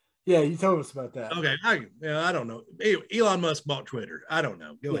 Yeah, you told us about that. Okay, I don't know. Elon Musk bought Twitter. I don't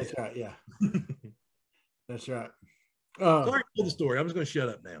know. Go ahead. That's right. Yeah, that's right. Sorry to tell the story. I'm just going to shut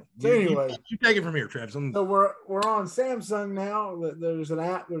up now. So anyway, you take it from here, Travis. So we're on Samsung now. There's an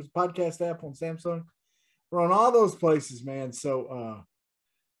app. There's a podcast app on Samsung. We're on all those places, man. So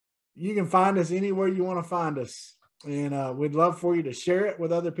you can find us anywhere you want to find us, and we'd love for you to share it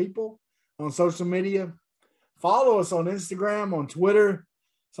with other people on social media. Follow us on Instagram, on Twitter.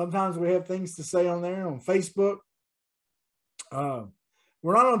 Sometimes we have things to say on there, on Facebook. We're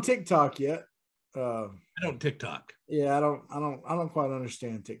not on TikTok yet. I don't TikTok. Yeah, I don't quite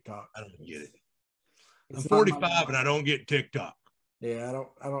understand TikTok. I don't get it. I'm 45 and I don't get TikTok. Yeah,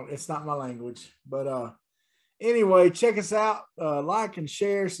 I don't. It's not my language. But anyway, check us out. Like and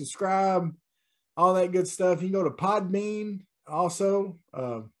share, subscribe, all that good stuff. You can go to Podbean also.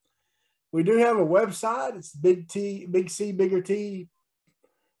 We do have a website. It's Big C, Bigger T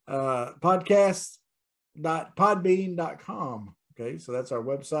podcast.podbean.com. Okay, so that's our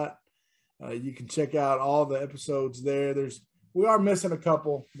website. You can check out all the episodes there. We are missing a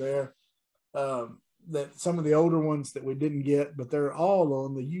couple there, that some of the older ones that we didn't get, but they're all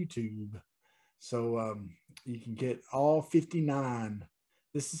on the YouTube. So you can get all 59.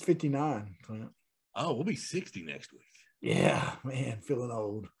 This is 59, Clint. Oh, we'll be 60 next week. Yeah, man, feeling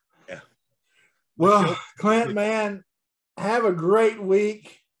old. Yeah. Well, Clint, man, have a great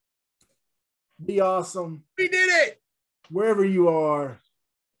week. Be awesome. We did it. Wherever you are,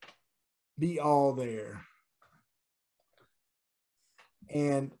 be all there.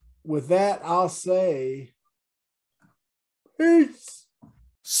 And with that, I'll say peace.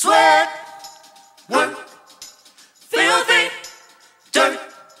 Sweat, work, filthy, dirt,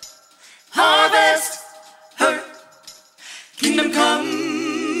 harvest, hurt, kingdom come.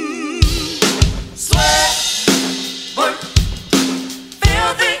 Sweat, work,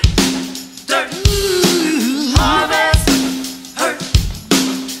 filthy, dirt, harvest, hurt,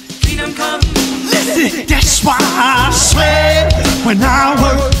 kingdom come. Listen, that's why I sweat when I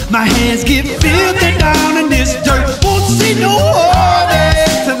work. My hands get filthy down in this dirt. Won't see no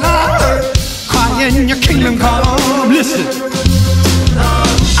harvest till I hurt. Crying your kingdom come. Listen,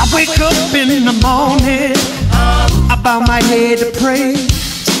 I wake up in the morning, I bow my head to pray.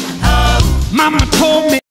 Mama told me